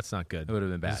 I know, that's not good. It would have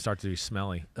been bad. It starts to be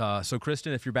smelly. So,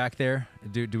 Kristen, if you're back there,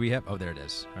 do we have... Oh, there it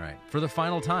is. All right. For the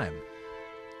final time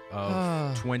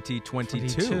of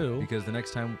 2022. Because the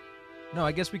next time... No,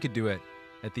 I guess we could do it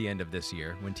at the end of this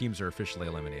year when teams are officially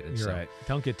eliminated. You're right.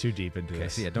 Don't get too deep into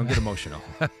this. So don't get emotional.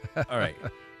 All right.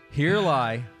 Here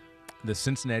lie the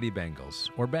Cincinnati Bengals,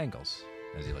 or Bangles,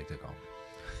 as you like to call them.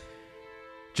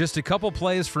 Just a couple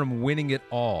plays from winning it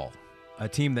all. A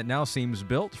team that now seems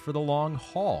built for the long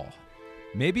haul.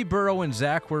 Maybe Burrow and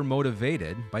Zach were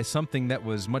motivated by something that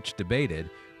was much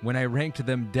debated when I ranked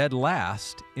them dead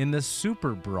last in the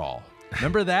Super Brawl.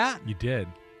 Remember that? You did.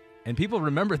 And people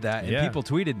remembered that, and people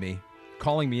tweeted me,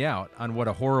 calling me out on what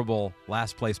a horrible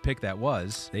last place pick that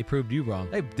was. They proved you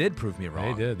wrong. They did prove me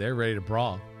wrong. They did. They're ready to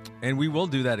brawl. And we will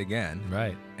do that again.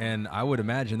 Right. And I would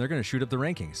imagine they're going to shoot up the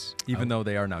rankings, even though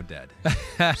they are now dead.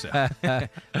 So,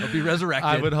 they'll be resurrected.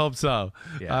 I would hope so.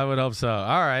 Yeah. I would hope so.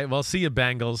 All right. Well, see you,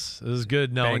 Bengals. It was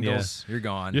good knowing Bengals, you. You're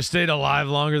gone. You stayed alive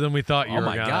longer than we thought you were Oh,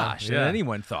 my gonna. gosh. Yeah. Than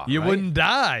anyone thought. You right? wouldn't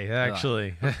die,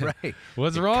 actually. Right.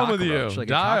 What's Like wrong with you? cockroach, like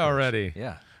a Die cockroach. already.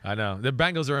 Yeah. I know. The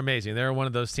Bengals are amazing. They're one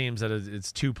of those teams that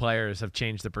it's two players have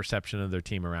changed the perception of their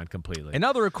team around completely. And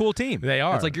now they're a cool team. They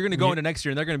are. It's like you're going to go into next year,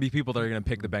 and they're going to be people that are going to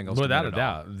pick the Bengals. Without to a win it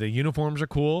all. doubt. The uniforms are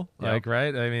cool. Yep. Like,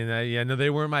 right? I mean, yeah, no,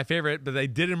 they weren't my favorite, but they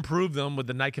did improve them with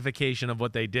the Nikeification of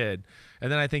what they did.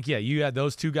 And then I think, yeah, you had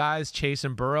those two guys, Chase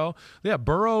and Burrow. Yeah,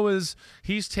 Burrow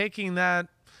he's taking that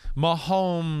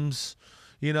Mahomes,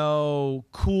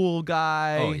 cool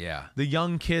guy. Oh, yeah. The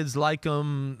young kids like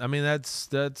him. I mean,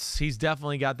 he's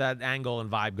definitely got that angle and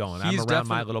vibe going. I'm around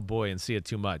my little boy and see it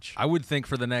too much. I would think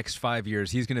for the next 5 years,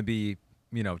 he's going to be,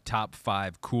 top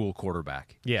 5 cool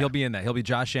quarterback. Yeah. He'll be in that. He'll be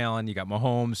Josh Allen. You got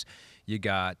Mahomes. You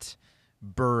got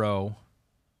Burrow.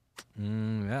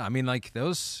 Yeah, I mean, like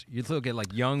those, you look at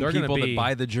like young people that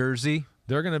buy the jersey.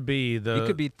 They're going to be the. He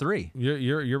could be 3.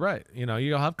 You're right.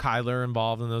 You'll have Kyler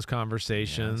involved in those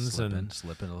conversations,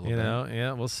 slipping a little bit.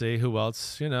 Yeah, we'll see who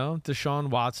else. Deshaun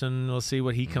Watson. We'll see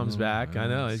what he comes back. I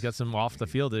know he's got some off the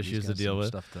field issues to deal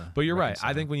with. But you're right.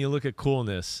 I think when you look at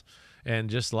coolness and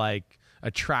just like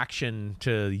attraction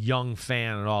to young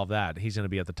fan and all that, he's going to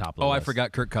be at the top of the list. I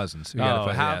forgot Kirk Cousins.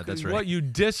 That's right. What, you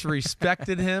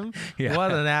disrespected him? Yeah.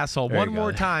 What an asshole. There One you go.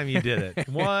 more time you did it.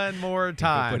 One more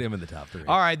time. Put him in the top 3.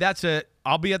 All right, that's it.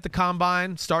 I'll be at the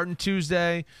Combine starting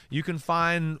Tuesday. You can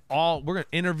find we're going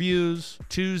to interviews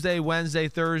Tuesday, Wednesday,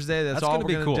 Thursday. That's all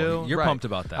we're going to do. You're pumped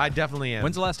about that. I definitely am.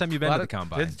 When's the last time you've been to the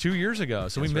Combine? It's 2 years ago,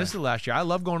 so we missed it last year. I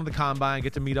love going to the Combine,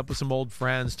 get to meet up with some old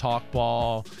friends, talk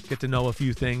ball, get to know a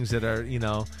few things that are,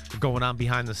 going on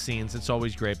behind the scenes. It's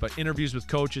always great. But interviews with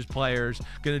coaches, players,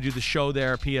 going to do the show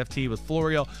there, PFT with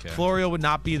Florio. Okay. Florio would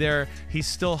not be there. He's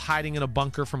still hiding in a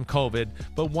bunker from COVID,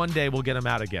 but one day we'll get him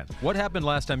out again. What happened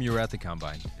last time you were at the Combine?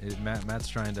 Matt's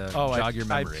trying to jog your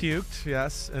memory. I puked,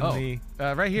 yes.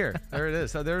 Right here. There it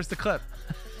is. So there's the clip.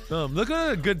 Boom. Look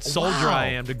at a good soldier I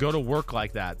am to go to work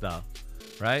like that, though.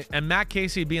 Right? And Matt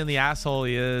Casey being the asshole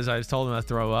he is, I just told him to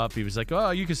throw up. He was like, oh,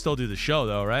 you can still do the show,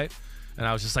 though, right? And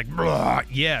I was just like,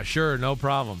 yeah, sure, no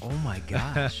problem. Oh, my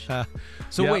gosh.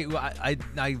 So, Yep. wait,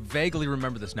 I vaguely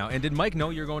remember this now. And did Mike know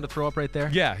you were going to throw up right there?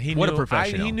 Yeah, he knew. What a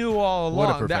professional. He knew all along.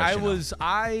 What a professional.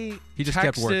 He just texted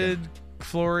kept working.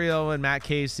 Florio and Matt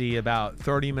Casey about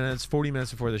 40 minutes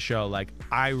before the show. Like,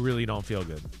 I really don't feel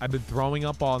good. I've been throwing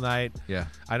up all night. Yeah.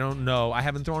 I don't know. I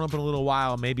haven't thrown up in a little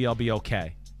while. Maybe I'll be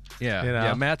okay. Yeah.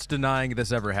 Yeah. Matt's denying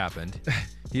this ever happened.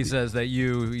 He says that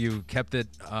you kept it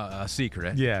a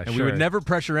secret. Yeah, and we would never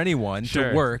pressure anyone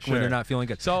to work when they're not feeling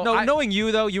good. So knowing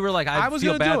you though, you were like, I was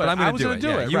feel gonna bad, do it. but I'm going to do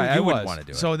it. Right, you wouldn't want to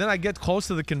do it. So then I get close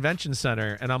to the convention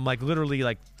center, and I'm like literally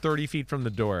like 30 feet from the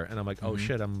door, and I'm like, oh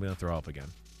shit, I'm going to throw up again.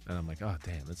 And I'm like, oh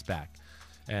damn, it's back.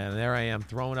 And there I am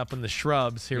throwing up in the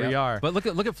shrubs. Here we are. But look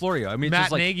at Florio. I mean, Matt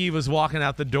just like, Nagy was walking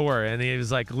out the door, and he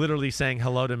was like literally saying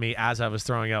hello to me as I was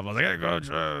throwing up. I was like, hey,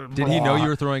 Coach. Did he know you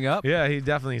were throwing up? Yeah, he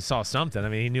definitely saw something. I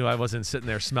mean, he knew I wasn't sitting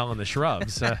there smelling the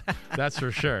shrubs. That's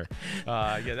for sure.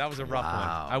 Yeah, that was a rough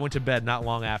one. I went to bed not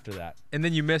long after that. And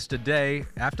then you missed a day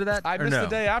after that? I missed the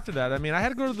day after that. I mean, I had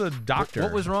to go to the doctor.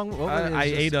 What was wrong? I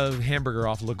ate a hamburger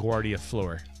off LaGuardia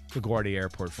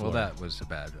Airport floor. Well, that was a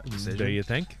bad decision. Do you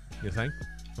think?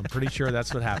 I'm pretty sure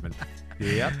that's what happened.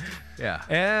 Yep. Yeah.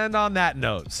 And on that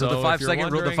note, so the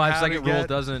 5-second rule. The 5-second rule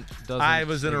doesn't. I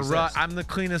was in a rush. I'm the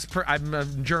cleanest. I'm a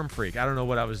germ freak. I don't know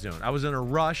what I was doing. I was in a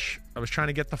rush. I was trying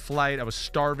to get the flight. I was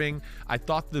starving. I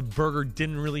thought the burger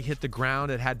didn't really hit the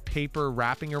ground. It had paper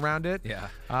wrapping around it. Yeah.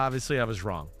 Obviously, I was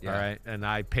wrong. Yeah. All right. And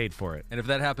I paid for it. And if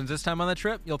that happens this time on that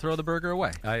trip, you'll throw the burger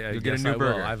away. You'll get a new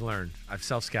burger. I've learned. I've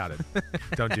self-scouted.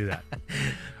 Don't do that.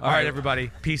 All right,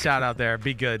 everybody. Peace out there.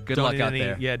 Be good. Good luck out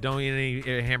there. Yeah, don't eat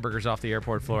any hamburgers off the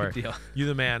airport floor. Good deal. You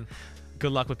the man.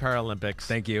 Good luck with Paralympics.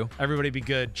 Thank you. Everybody be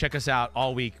good. Check us out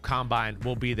all week. Combine.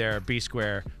 We'll be there. Be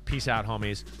square. Peace out,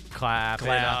 homies. Clap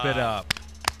it up.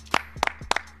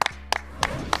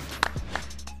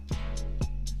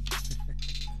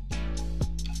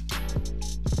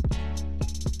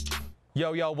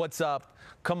 Yo, what's up?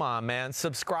 Come on, man.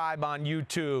 Subscribe on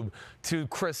YouTube to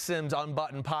Chris Simms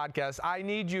Unbuttoned Podcast. I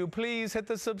need you. Please hit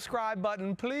the subscribe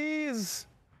button, please.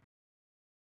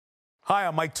 Hi,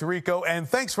 I'm Mike Tirico, and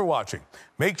thanks for watching.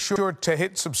 Make sure to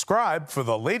hit subscribe for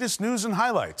the latest news and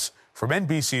highlights from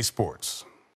NBC Sports.